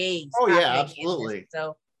male gaze. Oh yeah, absolutely.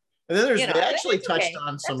 So. And then they actually touched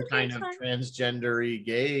on some kind of transgendery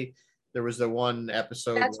gay. There was the one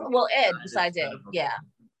episode. Ed, besides Ed, yeah.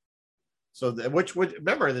 So which would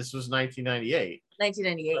remember this was 1998.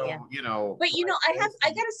 1998, so, yeah. But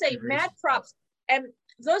I gotta say, mad props. And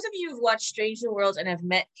those of you who've watched Strange New Worlds and have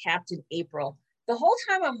met Captain April, the whole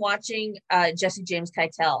time I'm watching Jesse James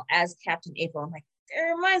Keitel as Captain April, I'm like,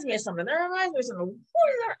 it reminds me of something. What is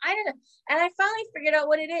there? I don't know. And I finally figured out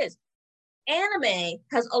what it is. Anime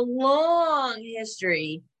has a long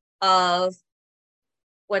history of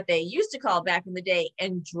what they used to call back in the day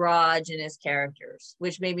androgynous characters,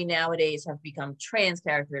 which maybe nowadays have become trans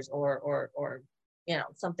characters or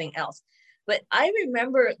something else. But I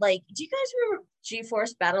remember, like, do you guys remember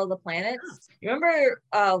G-Force Battle of the Planets? You remember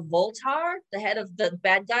Voltar, the head of the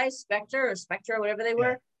bad guys, Spectre or whatever they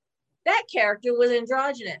were? That character was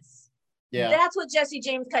androgynous. Yeah. That's what Jesse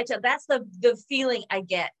James Keitel, that's the feeling I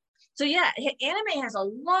get. So yeah, anime has a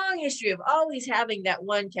long history of always having that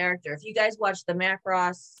one character. If you guys watch the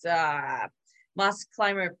Macross Moss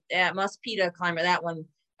Pita Climber, that one,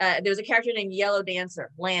 there was a character named Yellow Dancer,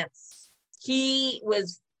 Lance. He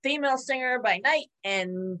was female singer by night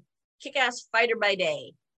and Kick-Ass Fighter by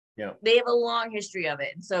Day. Yeah. They have a long history of it.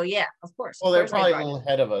 And so yeah, of course. Well, of they're course probably a little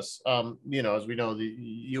ahead of us. You know, as we know, the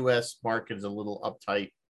U.S. market is a little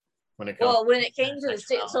uptight when it comes. Well, when it came to the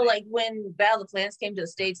States, so sexuality. like when Battle of the Planets came to the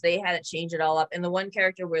States, they had to change it all up. And the one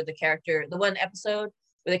episode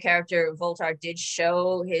where the character Voltar did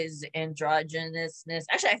show his androgynousness.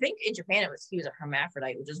 Actually, I think in Japan he was a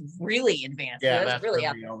hermaphrodite, which is really advanced. Yeah, that's really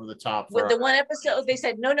really over the top. With the one episode, they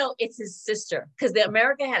said no, it's his sister, because the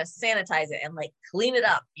America had to sanitize it and like clean it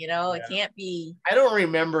up. You know, it can't be. I don't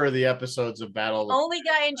remember the episodes of Battle. The only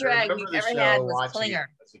guy in drag we've ever had was Klinger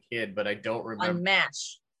as a kid, but I don't remember on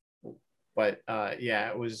MASH. But yeah,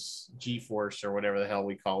 it was G-Force or whatever the hell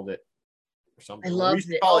we called it, or something. I loved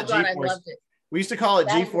it. Oh God, I loved it. We used to call it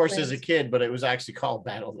G-Force as a kid, but it was actually called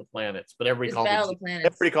Battle of the Planets. But everybody called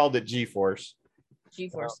it G-Force.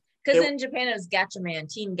 G-Force. Because in Japan it was Gatchaman,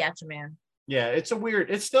 Team Gatchaman. Yeah, it's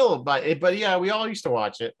still, but yeah, we all used to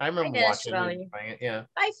watch it. I remember watching it. Yeah.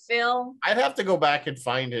 Hi, Phil. I'd have to go back and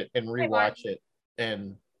find it and rewatch it.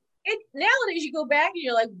 And nowadays you go back and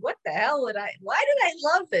you're like, what the hell why did I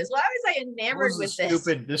love this? Why was I enamored with this?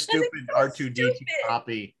 The stupid R2-D2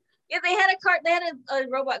 copy. Yeah, they had a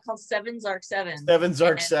robot called Seven Zark 7. Seven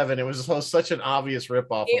Zark 7. It was such an obvious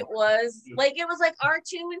ripoff. It was like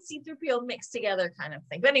R2 and C-3PO mixed together kind of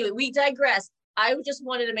thing. But anyway, we digress. I just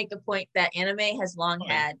wanted to make the point that anime has long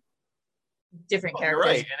had different characters.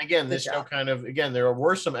 Right. And again, this show there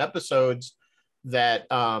were some episodes that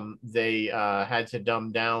they had to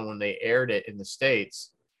dumb down when they aired it in the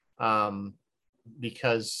States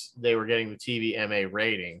because they were getting the TVMA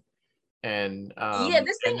rating. And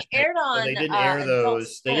this thing aired on. They didn't air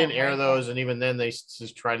those. They didn't air those, and even then, they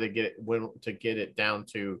just tried to get it down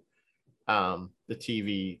to the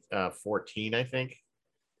TV 14, I think.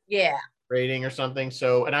 Yeah. Rating or something.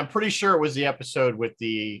 So, and I'm pretty sure it was the episode with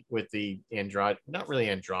the not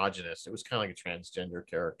really androgynous. It was kind of like a transgender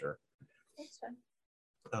character. That's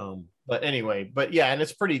fine. But anyway, yeah, and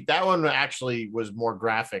it's pretty. That one actually was more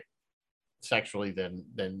graphic sexually than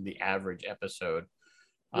the average episode.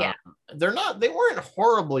 Yeah, they weren't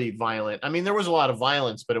horribly violent. I mean, there was a lot of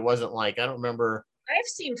violence, but it wasn't like, I don't remember. I've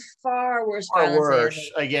seen far worse.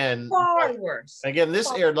 Again, far worse. Again, this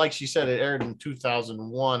aired, like she said, it aired in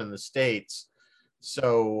 2001 in the States.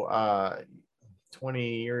 So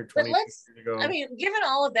 20 years ago. I mean, given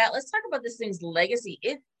all of that, let's talk about this thing's legacy.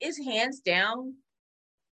 It is hands down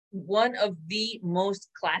one of the most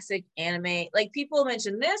classic anime. Like, people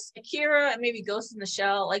mention this, Akira, and maybe Ghost in the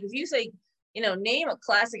Shell. Like, if you say, name a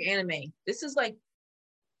classic anime, this is like,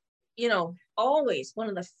 always one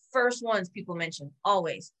of the first ones people mention,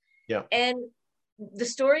 always. Yeah. And the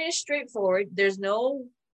story is straightforward. There's no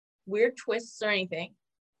weird twists or anything.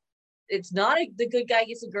 It's not the good guy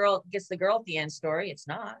gets the girl at the end story. It's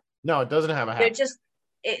not. No, it doesn't have a happy.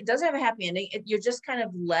 It doesn't have a happy ending. You're just kind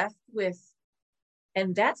of left with,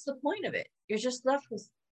 and that's the point of it. You're just left with,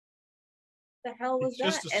 the hell was that?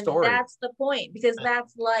 Just a story. And that's the point, because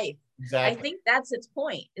that's life. Exactly. I think that's its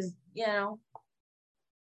point.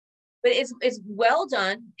 But it's well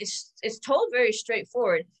done. It's told very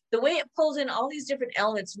straightforward. The way it pulls in all these different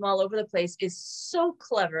elements from all over the place is so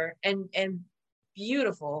clever and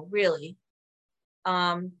beautiful, really.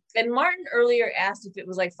 And Martin earlier asked if it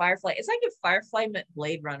was like Firefly. It's like if Firefly met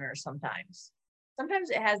Blade Runner sometimes. Sometimes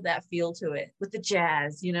it has that feel to it with the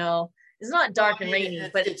jazz, It's not dark and rainy,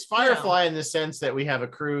 but it's Firefly in the sense that we have a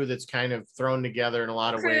crew that's kind of thrown together in a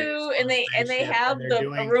lot of ways. And they have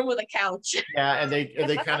a room with a couch. Yeah, and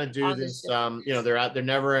they kind of do this. They're out.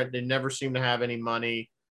 They never seem to have any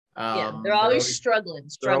money. They're always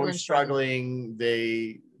struggling.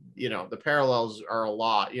 They, the parallels are a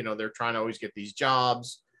lot. They're trying to always get these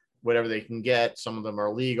jobs, whatever they can get. Some of them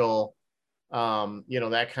are legal.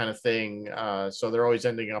 That kind of thing. So they're always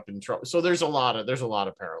ending up in trouble. So there's a lot of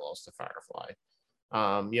parallels to Firefly.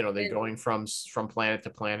 They're going from planet to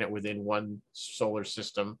planet within one solar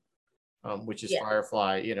system, which is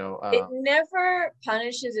Firefly. It never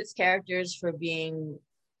punishes its characters for being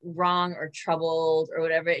wrong or troubled or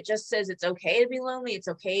whatever. It just says it's okay to be lonely. It's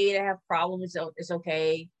okay to have problems. It's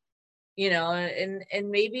okay, and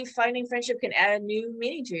maybe finding friendship can add a new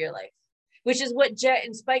meaning to your life. Which is what Jet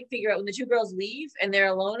and Spike figure out when the two girls leave and they're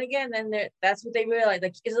alone again. Then that's what they realize.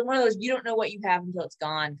 Like, it's one of those you don't know what you have until it's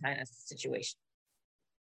gone kind of situation.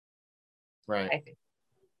 Right. I think.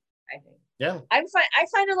 Yeah. I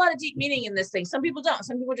find a lot of deep meaning in this thing. Some people don't.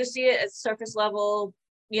 Some people just see it as surface level,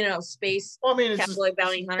 space. Well, I mean, it's cowboy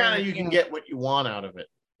bounty hunter. Kind of you can get what you want out of it.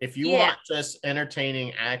 If you want just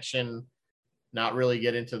entertaining action, not really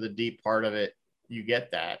get into the deep part of it, you get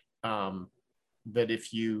that. But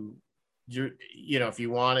if you you know, if you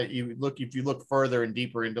want it, if you look further and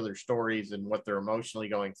deeper into their stories and what they're emotionally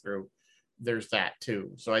going through, there's that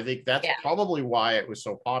too. So I think that's probably why it was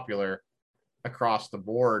so popular across the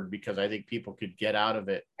board, because I think people could get out of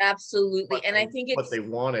it absolutely, and I think it's what they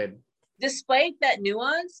wanted. Despite that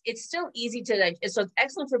nuance, it's still easy to digest. So it's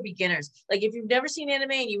excellent for beginners. Like if you've never seen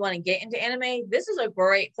anime and you want to get into anime, this is a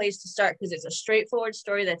great place to start because it's a straightforward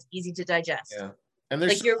story that's easy to digest. Yeah, and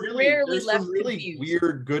there's like you're rarely left some really confused.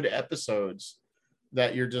 weird, good episodes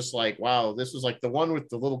that you're just like, wow, this was like the one with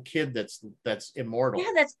the little kid that's immortal.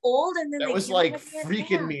 Yeah, that's old, and then that was like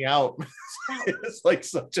freaking me out. It was like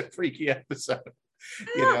such a freaky episode.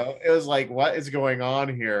 You know, it was like, what is going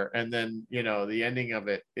on here? And then, you know, the ending of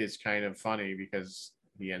it is kind of funny because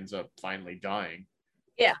he ends up finally dying.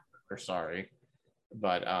 Yeah. Or sorry.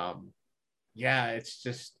 But yeah, it's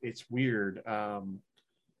weird.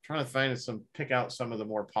 Trying to pick out some of the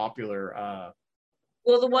more popular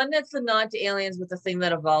well, the one that's the nod to aliens with the thing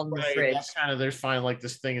that evolved in the fridge. That's kind of, there's fine, like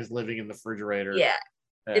this thing is living in the refrigerator. Yeah.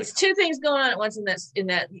 It's two things going on at once in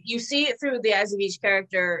that you see it through the eyes of each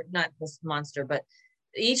character, not this monster, but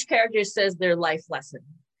each character says their life lesson.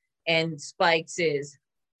 And Spike's is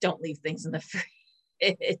don't leave things in the fridge.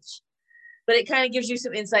 But it kind of gives you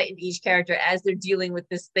some insight into each character as they're dealing with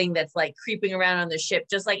this thing that's like creeping around on their ship,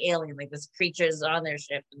 just like Alien, like this creature's on their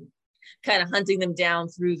ship and kind of hunting them down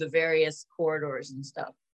through the various corridors and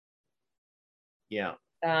stuff. Yeah.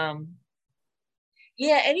 Yeah,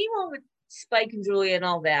 anyone with Spike and Julia and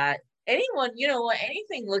all that, anyone, you know,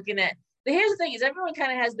 anything looking at, but here's the thing is everyone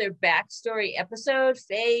kind of has their backstory episode.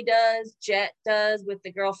 Faye does, Jet does with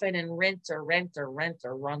the girlfriend and Runt,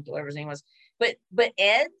 whatever his name was. But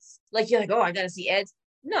Ed's, like, you're like, oh, I gotta see Ed's.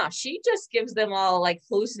 No, she just gives them all like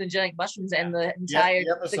hallucinogenic mushrooms, and the entire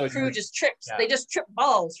the crew just trips. Yeah. They just trip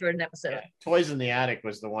balls for an episode. Yeah. Toys in the Attic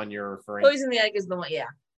was the one you're referring to. Toys in the Attic is the one, yeah.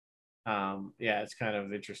 Yeah, it's kind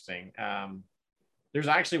of interesting. There's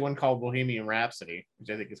actually one called Bohemian Rhapsody,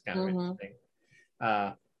 which I think is kind of interesting.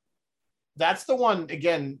 That's the one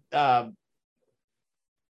again. I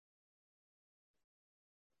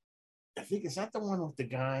think, is that the one with the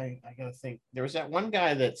guy? I gotta think. There was that one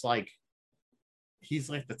guy that's like, he's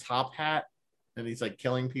like the top hat and he's like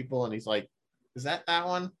killing people, and he's like, is that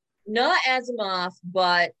one? Not Asimov,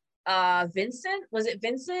 but Vincent. Was it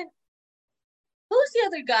Vincent? Who's the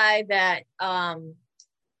other guy that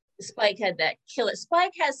Spike had that killer?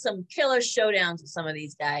 Spike has some killer showdowns with some of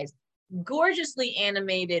these guys. Gorgeously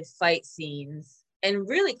animated fight scenes and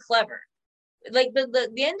really clever. Like the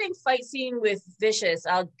ending fight scene with Vicious,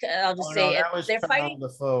 I'll just say it. They're fighting the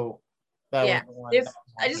foe. Yeah,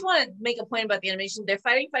 I just want to make a point about the animation. They're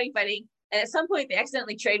fighting, and at some point they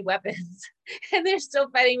accidentally trade weapons, and they're still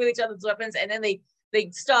fighting with each other's weapons. And then they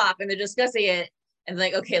stop and they're discussing it, and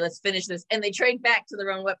like, okay, let's finish this. And they trade back to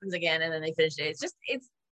their own weapons again, and then they finish it. It's just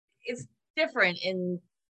it's different and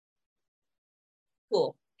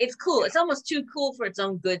cool. It's cool. It's almost too cool for its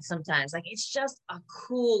own good sometimes. Like, it's just a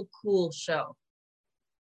cool show.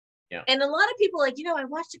 Yeah. And a lot of people like, you know, I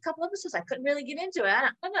watched a couple episodes. I couldn't really get into it.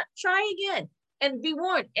 I'm not. Try again. And be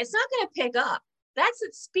warned, it's not going to pick up. That's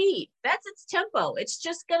its speed. That's its tempo. It's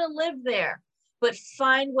just going to live there. But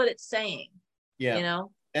find what it's saying. Yeah. You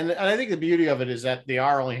know? And I think the beauty of it is that they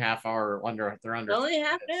are only half hour under. They're under. Only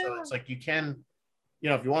half hour. So it's like you can, you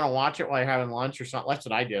know, if you want to watch it while you're having lunch or something. That's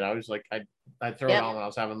what I did. I was like, I'd throw it on when I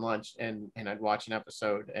was having lunch, and I'd watch an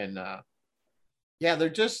episode, and yeah, they're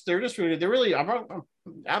really.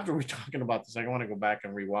 After we're talking about this, I want to go back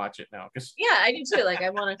and rewatch it now, because I do too. Like, I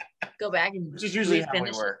want to go back and which is usually how we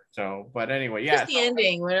work. So, but anyway, just the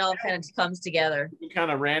ending when it all kind of comes together. Kind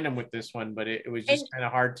of random with this one, but it was just kind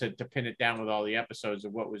of hard to pin it down with all the episodes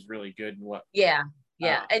of what was really good and what. Yeah.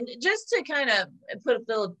 And just to kind of put a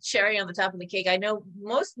little cherry on the top of the cake, I know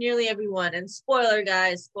most nearly everyone, and spoiler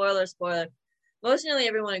guys, spoiler, most nearly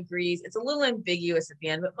everyone agrees. It's a little ambiguous at the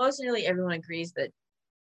end, but most nearly everyone agrees that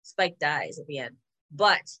Spike dies at the end.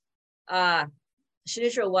 But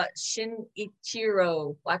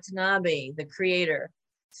Shinichiro Watanabe, the creator,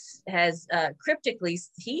 has cryptically,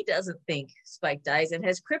 he doesn't think Spike dies, and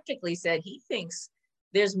has cryptically said he thinks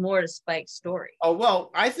there's more to Spike's story. Oh, well,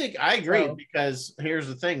 I think I agree, because here's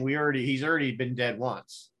the thing. He's already been dead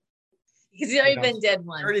once. He's already been dead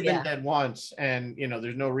once. Been dead once. And, you know,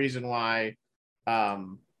 there's no reason why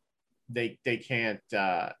they can't,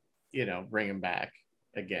 you know, bring him back.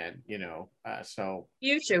 again, you know. So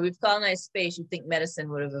future, we've colonized space. You'd think medicine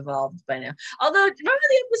would have evolved by now. Although, remember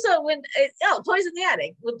the episode when Toys in the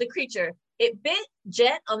Attic with the creature? It bit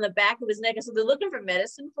Jet on the back of his neck, and so they're looking for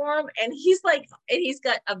medicine for him. And he's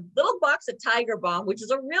got a little box of Tiger Balm, which is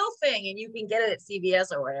a real thing, and you can get it at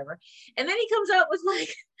CVS or whatever. And then he comes out with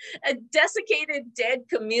like a desiccated dead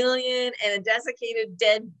chameleon and a desiccated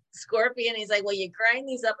dead scorpion. He's like, well, you grind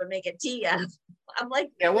these up and make a tea out of them. I'm like,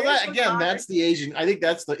 yeah, well, that again, that's the Asian. I think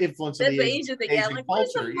that's the influence of the Asian thing. Yeah, like,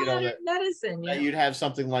 culture. You know, that medicine. that you'd have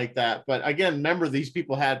something like that. But again, remember, these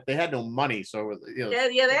people had no money, so you know.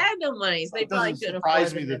 Yeah, they had no money. So they probably couldn't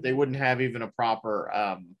surprise me that they wouldn't have even a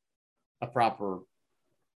proper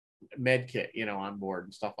med kit, you know, on board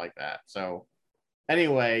and stuff like that. So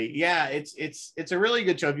anyway, yeah, it's a really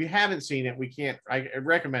good show. If you haven't seen it, I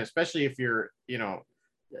recommend, especially if you're, you know,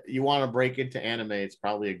 you want to break into anime, it's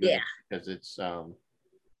probably a good one because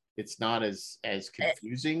it's not as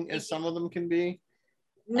confusing as some of them can be.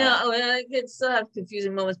 No, it could still have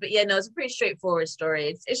confusing moments, but yeah, no, it's a pretty straightforward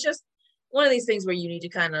story. It's just one of these things where you need to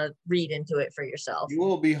kind of read into it for yourself. You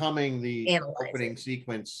will be humming the opening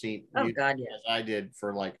sequence scene. Oh God, yeah, as I did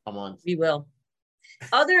for like a month. We will.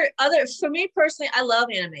 Other for me personally, I love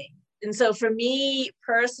anime, and so for me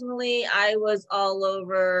personally, I was all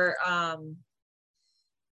over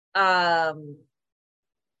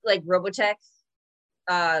like Robotech,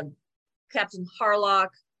 Captain Harlock,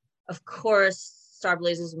 of course, Star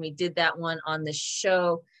Blazers, and we did that one on the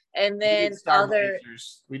show. And then we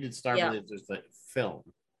did Star Blazers, the film.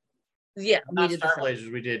 Yeah, we did Star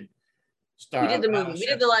Blazers. We did the movie. We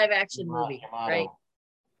did the live action movie, right?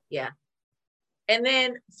 Yeah. And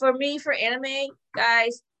then for me, for anime,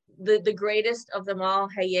 guys, the greatest of them all,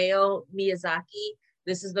 Hayao Miyazaki.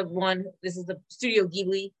 This is the Studio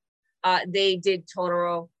Ghibli. They did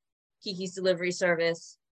Totoro, Kiki's Delivery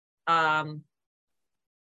Service. Sorry,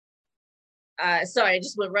 I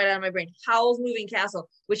just went right out of my brain. Howl's Moving Castle,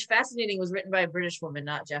 which fascinating was written by a British woman,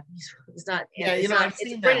 not Japanese. It's not. Yeah, it's I've seen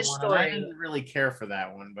it's a British one, story. I didn't really care for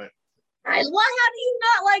that one, but. How do you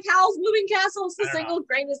not like Howl's Moving Castle? It's the single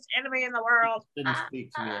greatest anime in the world. It didn't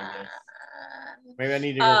speak to me, I guess. Maybe I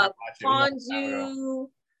need to go watch it.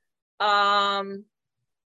 Ponzu,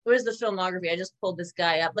 where's the filmography? I just pulled this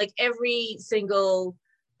guy up. Like every single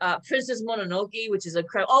Princess Mononoke, which is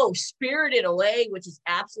Spirited Away, which is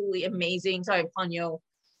absolutely amazing. Sorry, Ponyo.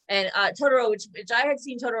 And Totoro, which I had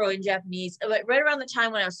seen Totoro in Japanese. But right around the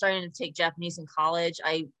time when I was starting to take Japanese in college,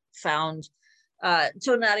 I found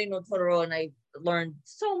Tonari no Totoro, and I learned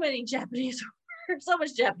so many Japanese, so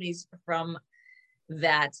much Japanese from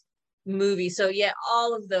that movie. So yeah,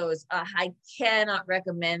 all of those, I cannot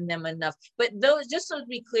recommend them enough. But those, just so to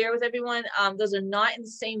be clear with everyone, those are not in the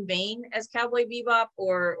same vein as Cowboy Bebop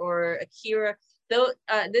or Akira. Though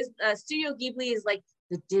this Studio Ghibli is like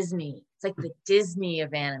the Disney. It's like the Disney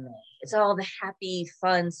of anime. It's all the happy,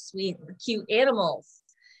 fun, sweet, cute animals.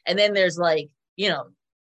 And then there's like, you know,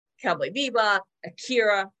 Cowboy Bebop,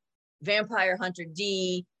 Akira, Vampire Hunter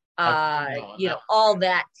D, all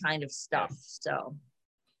that kind of stuff. So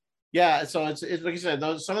yeah, so it's like you said,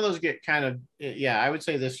 some of those get kind of, I would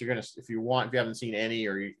say this, if you haven't seen any,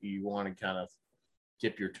 or you want to kind of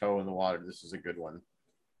dip your toe in the water, this is a good one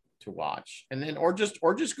to watch. And then or just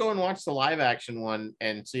go and watch the live action one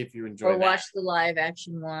and see if you enjoy it. Or watch the live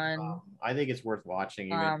action one. I think it's worth watching,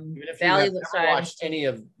 even if you haven't watched any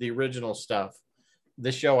of the original stuff.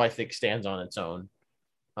 This show, I think, stands on its own.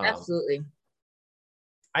 Absolutely.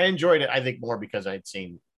 I enjoyed it, I think, more because I'd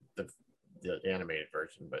seen the animated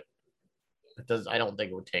version, but I don't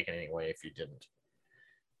think it would take anything away if you didn't.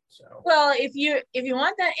 So well, if you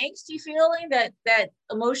want that angsty feeling, that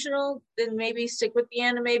emotional, then maybe stick with the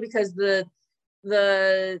anime, because the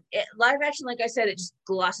live action, like I said, it just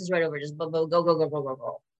glosses right over, just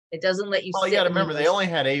go. It doesn't let you. Well, you got to remember, they only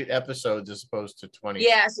had 8 episodes as opposed to 20.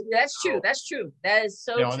 Yeah, so that's true. That's true. That is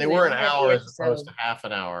so true. They were an hour as opposed to half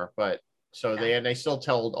an hour, but so they still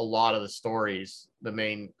told a lot of the stories, the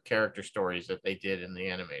main character stories that they did in the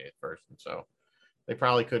animated version. So they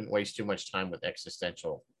probably couldn't waste too much time with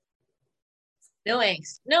existential. No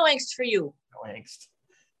angst for you. No angst.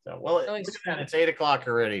 So it's 8 o'clock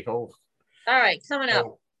already. Oh. All right, coming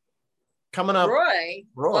up. Roy.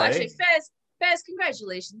 Well, actually, Fez,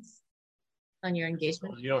 congratulations on your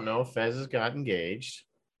engagement. You don't know, Fez has got engaged.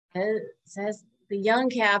 Says the young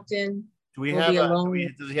captain. Do we have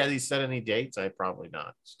does he set any dates? Probably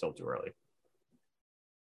not. It's still too early.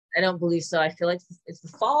 I don't believe so. I feel like it's the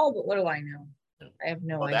fall, but what do I know? I have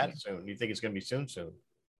no idea. That soon. You think it's going to be soon?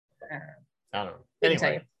 I don't know.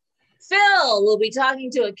 Anyway. Phil will be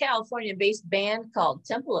talking to a California-based band called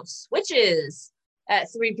Temple of Switches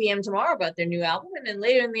at 3 p.m. tomorrow about their new album. And then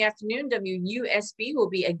later in the afternoon, WUSB will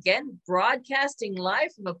be again broadcasting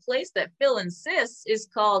live from a place that Phil insists is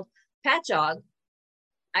called Patchogue.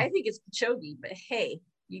 I think it's Pachogi, but hey,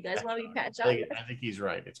 you guys want to be Patchogue? I think he's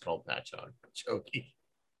right. It's called Patchogue. Pachogi.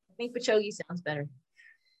 I think Pachogi sounds better.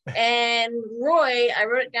 And Roy, I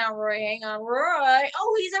wrote it down, Roy. Hang on, Roy.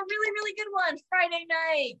 Oh, he's a really, really good one. Friday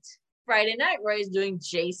night, Roy's doing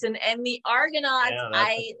Jason and the Argonauts. Yeah,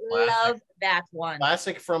 I love that one.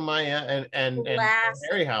 Classic from Maya and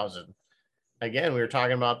Harryhausen. Again, we were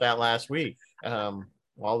talking about that last week. All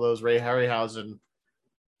those Ray Harryhausen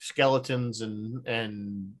skeletons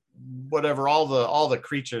and whatever, all the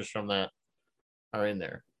creatures from that are in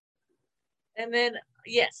there. And then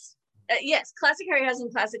yes, classic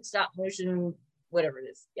Harryhausen, classic stop motion, whatever it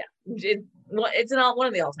is. Yeah, it's one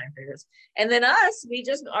of the all-time favorites. And then us, we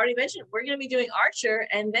just already mentioned we're going to be doing Archer,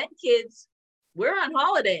 and then kids, we're on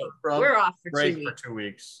holiday. We're off for 2 weeks. For 2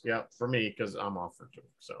 weeks. Yeah, for me because I'm off for 2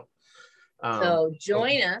 weeks. So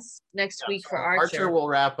join us next week for Archer. Archer will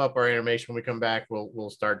wrap up our animation. When we come back, we'll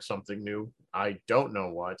start something new. I don't know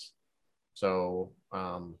what. So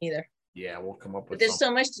either. Yeah, we'll come up with. But there's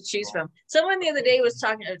so much to choose from. Someone the other day was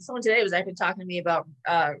talking. Someone today was actually talking to me about.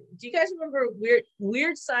 Do you guys remember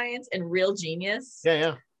Weird Science and Real Genius?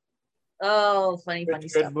 Yeah. Oh, funny good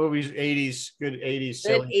stuff. Good movies, 80s, good 80s good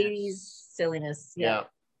silliness. 80s silliness.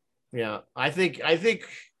 Yeah. I think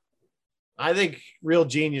Real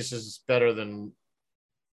Genius is better than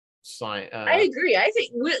science. I agree. I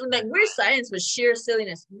think Weird Science was sheer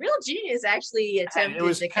silliness. Real Genius actually attempted. It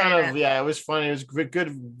was to it was funny. It was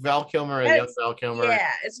good Val Kilmer and young Val Kilmer.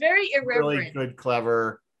 Yeah, it's very irreverent. Really good,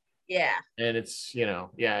 clever. Yeah. And it's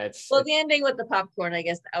it's. Well, the ending with the popcorn, I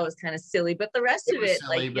guess that was kind of silly, but the rest of it,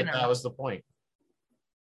 silly, but that was the point.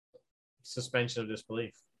 Suspension of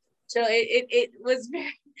disbelief. So it was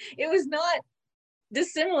not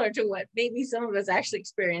dissimilar to what maybe some of us actually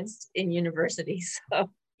experienced in university.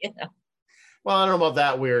 So, Well, I don't know about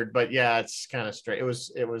that weird, but yeah, it's kind of straight. It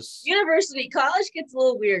was university. College gets a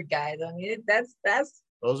little weird, guys. I mean, that's that's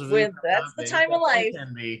the time of life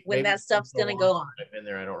when that stuff's gonna go on. I've been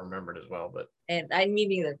there. I don't remember it as well, but me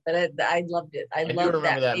neither. But I loved it. I loved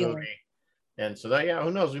that feeling. Movie. And so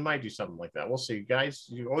who knows? We might do something like that. We'll see, guys.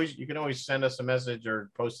 You can always send us a message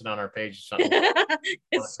or post it on our page or something.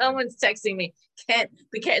 Someone's texting me. Kent.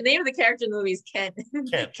 The name of the character in the movie is Kent.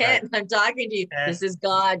 Kent. Right. I'm talking to you. Kent. This is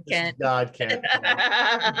God, Kent. God, Kent.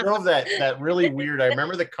 He drove that really weird. I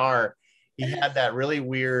remember the car. He had that really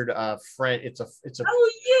weird friend. It's a.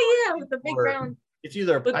 Oh yeah, with the big round. It's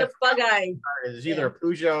either with the bug eye. It's either a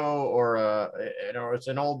Peugeot or it's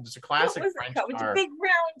a classic French car. With the big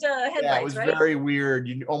round headlights. Yeah, it was very weird.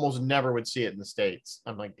 You almost never would see it in the States.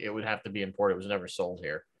 I'm like, it would have to be imported. It was never sold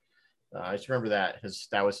here. I just remember that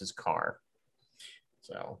was his car.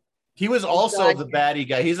 So he was also the baddie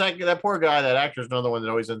guy. He's like that poor guy. That actor is another one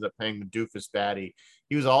that always ends up playing the doofus baddie.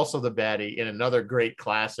 He was also the baddie in another great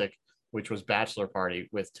classic, which was Bachelor Party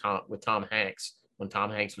with Tom Hanks. When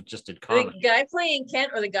Tom Hanks just did comedy. The guy playing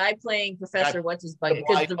Kent or the guy playing Professor? What's his buddy?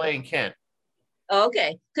 The guy playing Kent. Oh,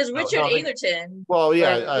 okay, because Richard Atherton. Well,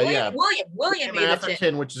 William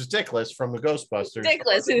Atherton, which is Dickless from the Ghostbusters.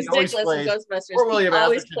 Dickless from Ghostbusters. Or William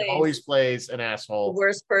Atherton always plays an asshole. The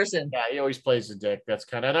worst person. Yeah, he always plays a dick. That's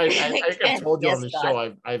kind of. And I think I told you on the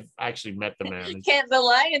show. I've actually met the man. Kent. The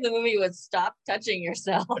line in the movie was "Stop touching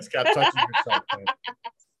yourself." Stop touching yourself, Kent.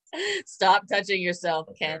 Stop touching yourself,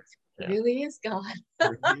 Kent. Yeah. Really is God.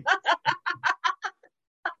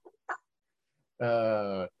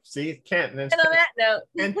 See, Kent. And on that note,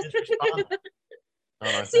 Kent just responded.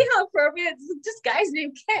 See how appropriate? It's just guy's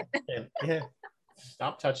named Kent. Yeah.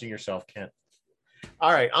 Stop touching yourself, Kent.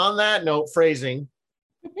 All right. On that note, phrasing.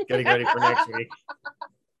 Getting ready for next week.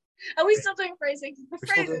 Are we still doing phrasing?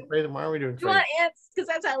 Still doing phrasing. Why are we doing phrasing? You want ants? Because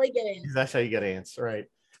that's how we get ants. That's how you get ants, right?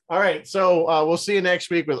 All right. So we'll see you next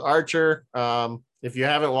week with Archer. If you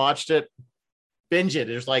haven't watched it, binge it.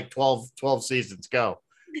 There's like 12 seasons. Go.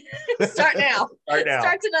 Start now.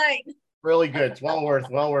 Start tonight. Really good. It's well worth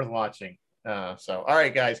watching. So, all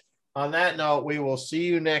right, guys. On that note, we will see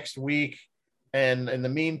you next week. And in the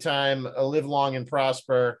meantime, live long and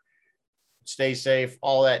prosper. Stay safe,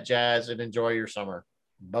 all that jazz, and enjoy your summer.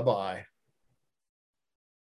 Bye-bye.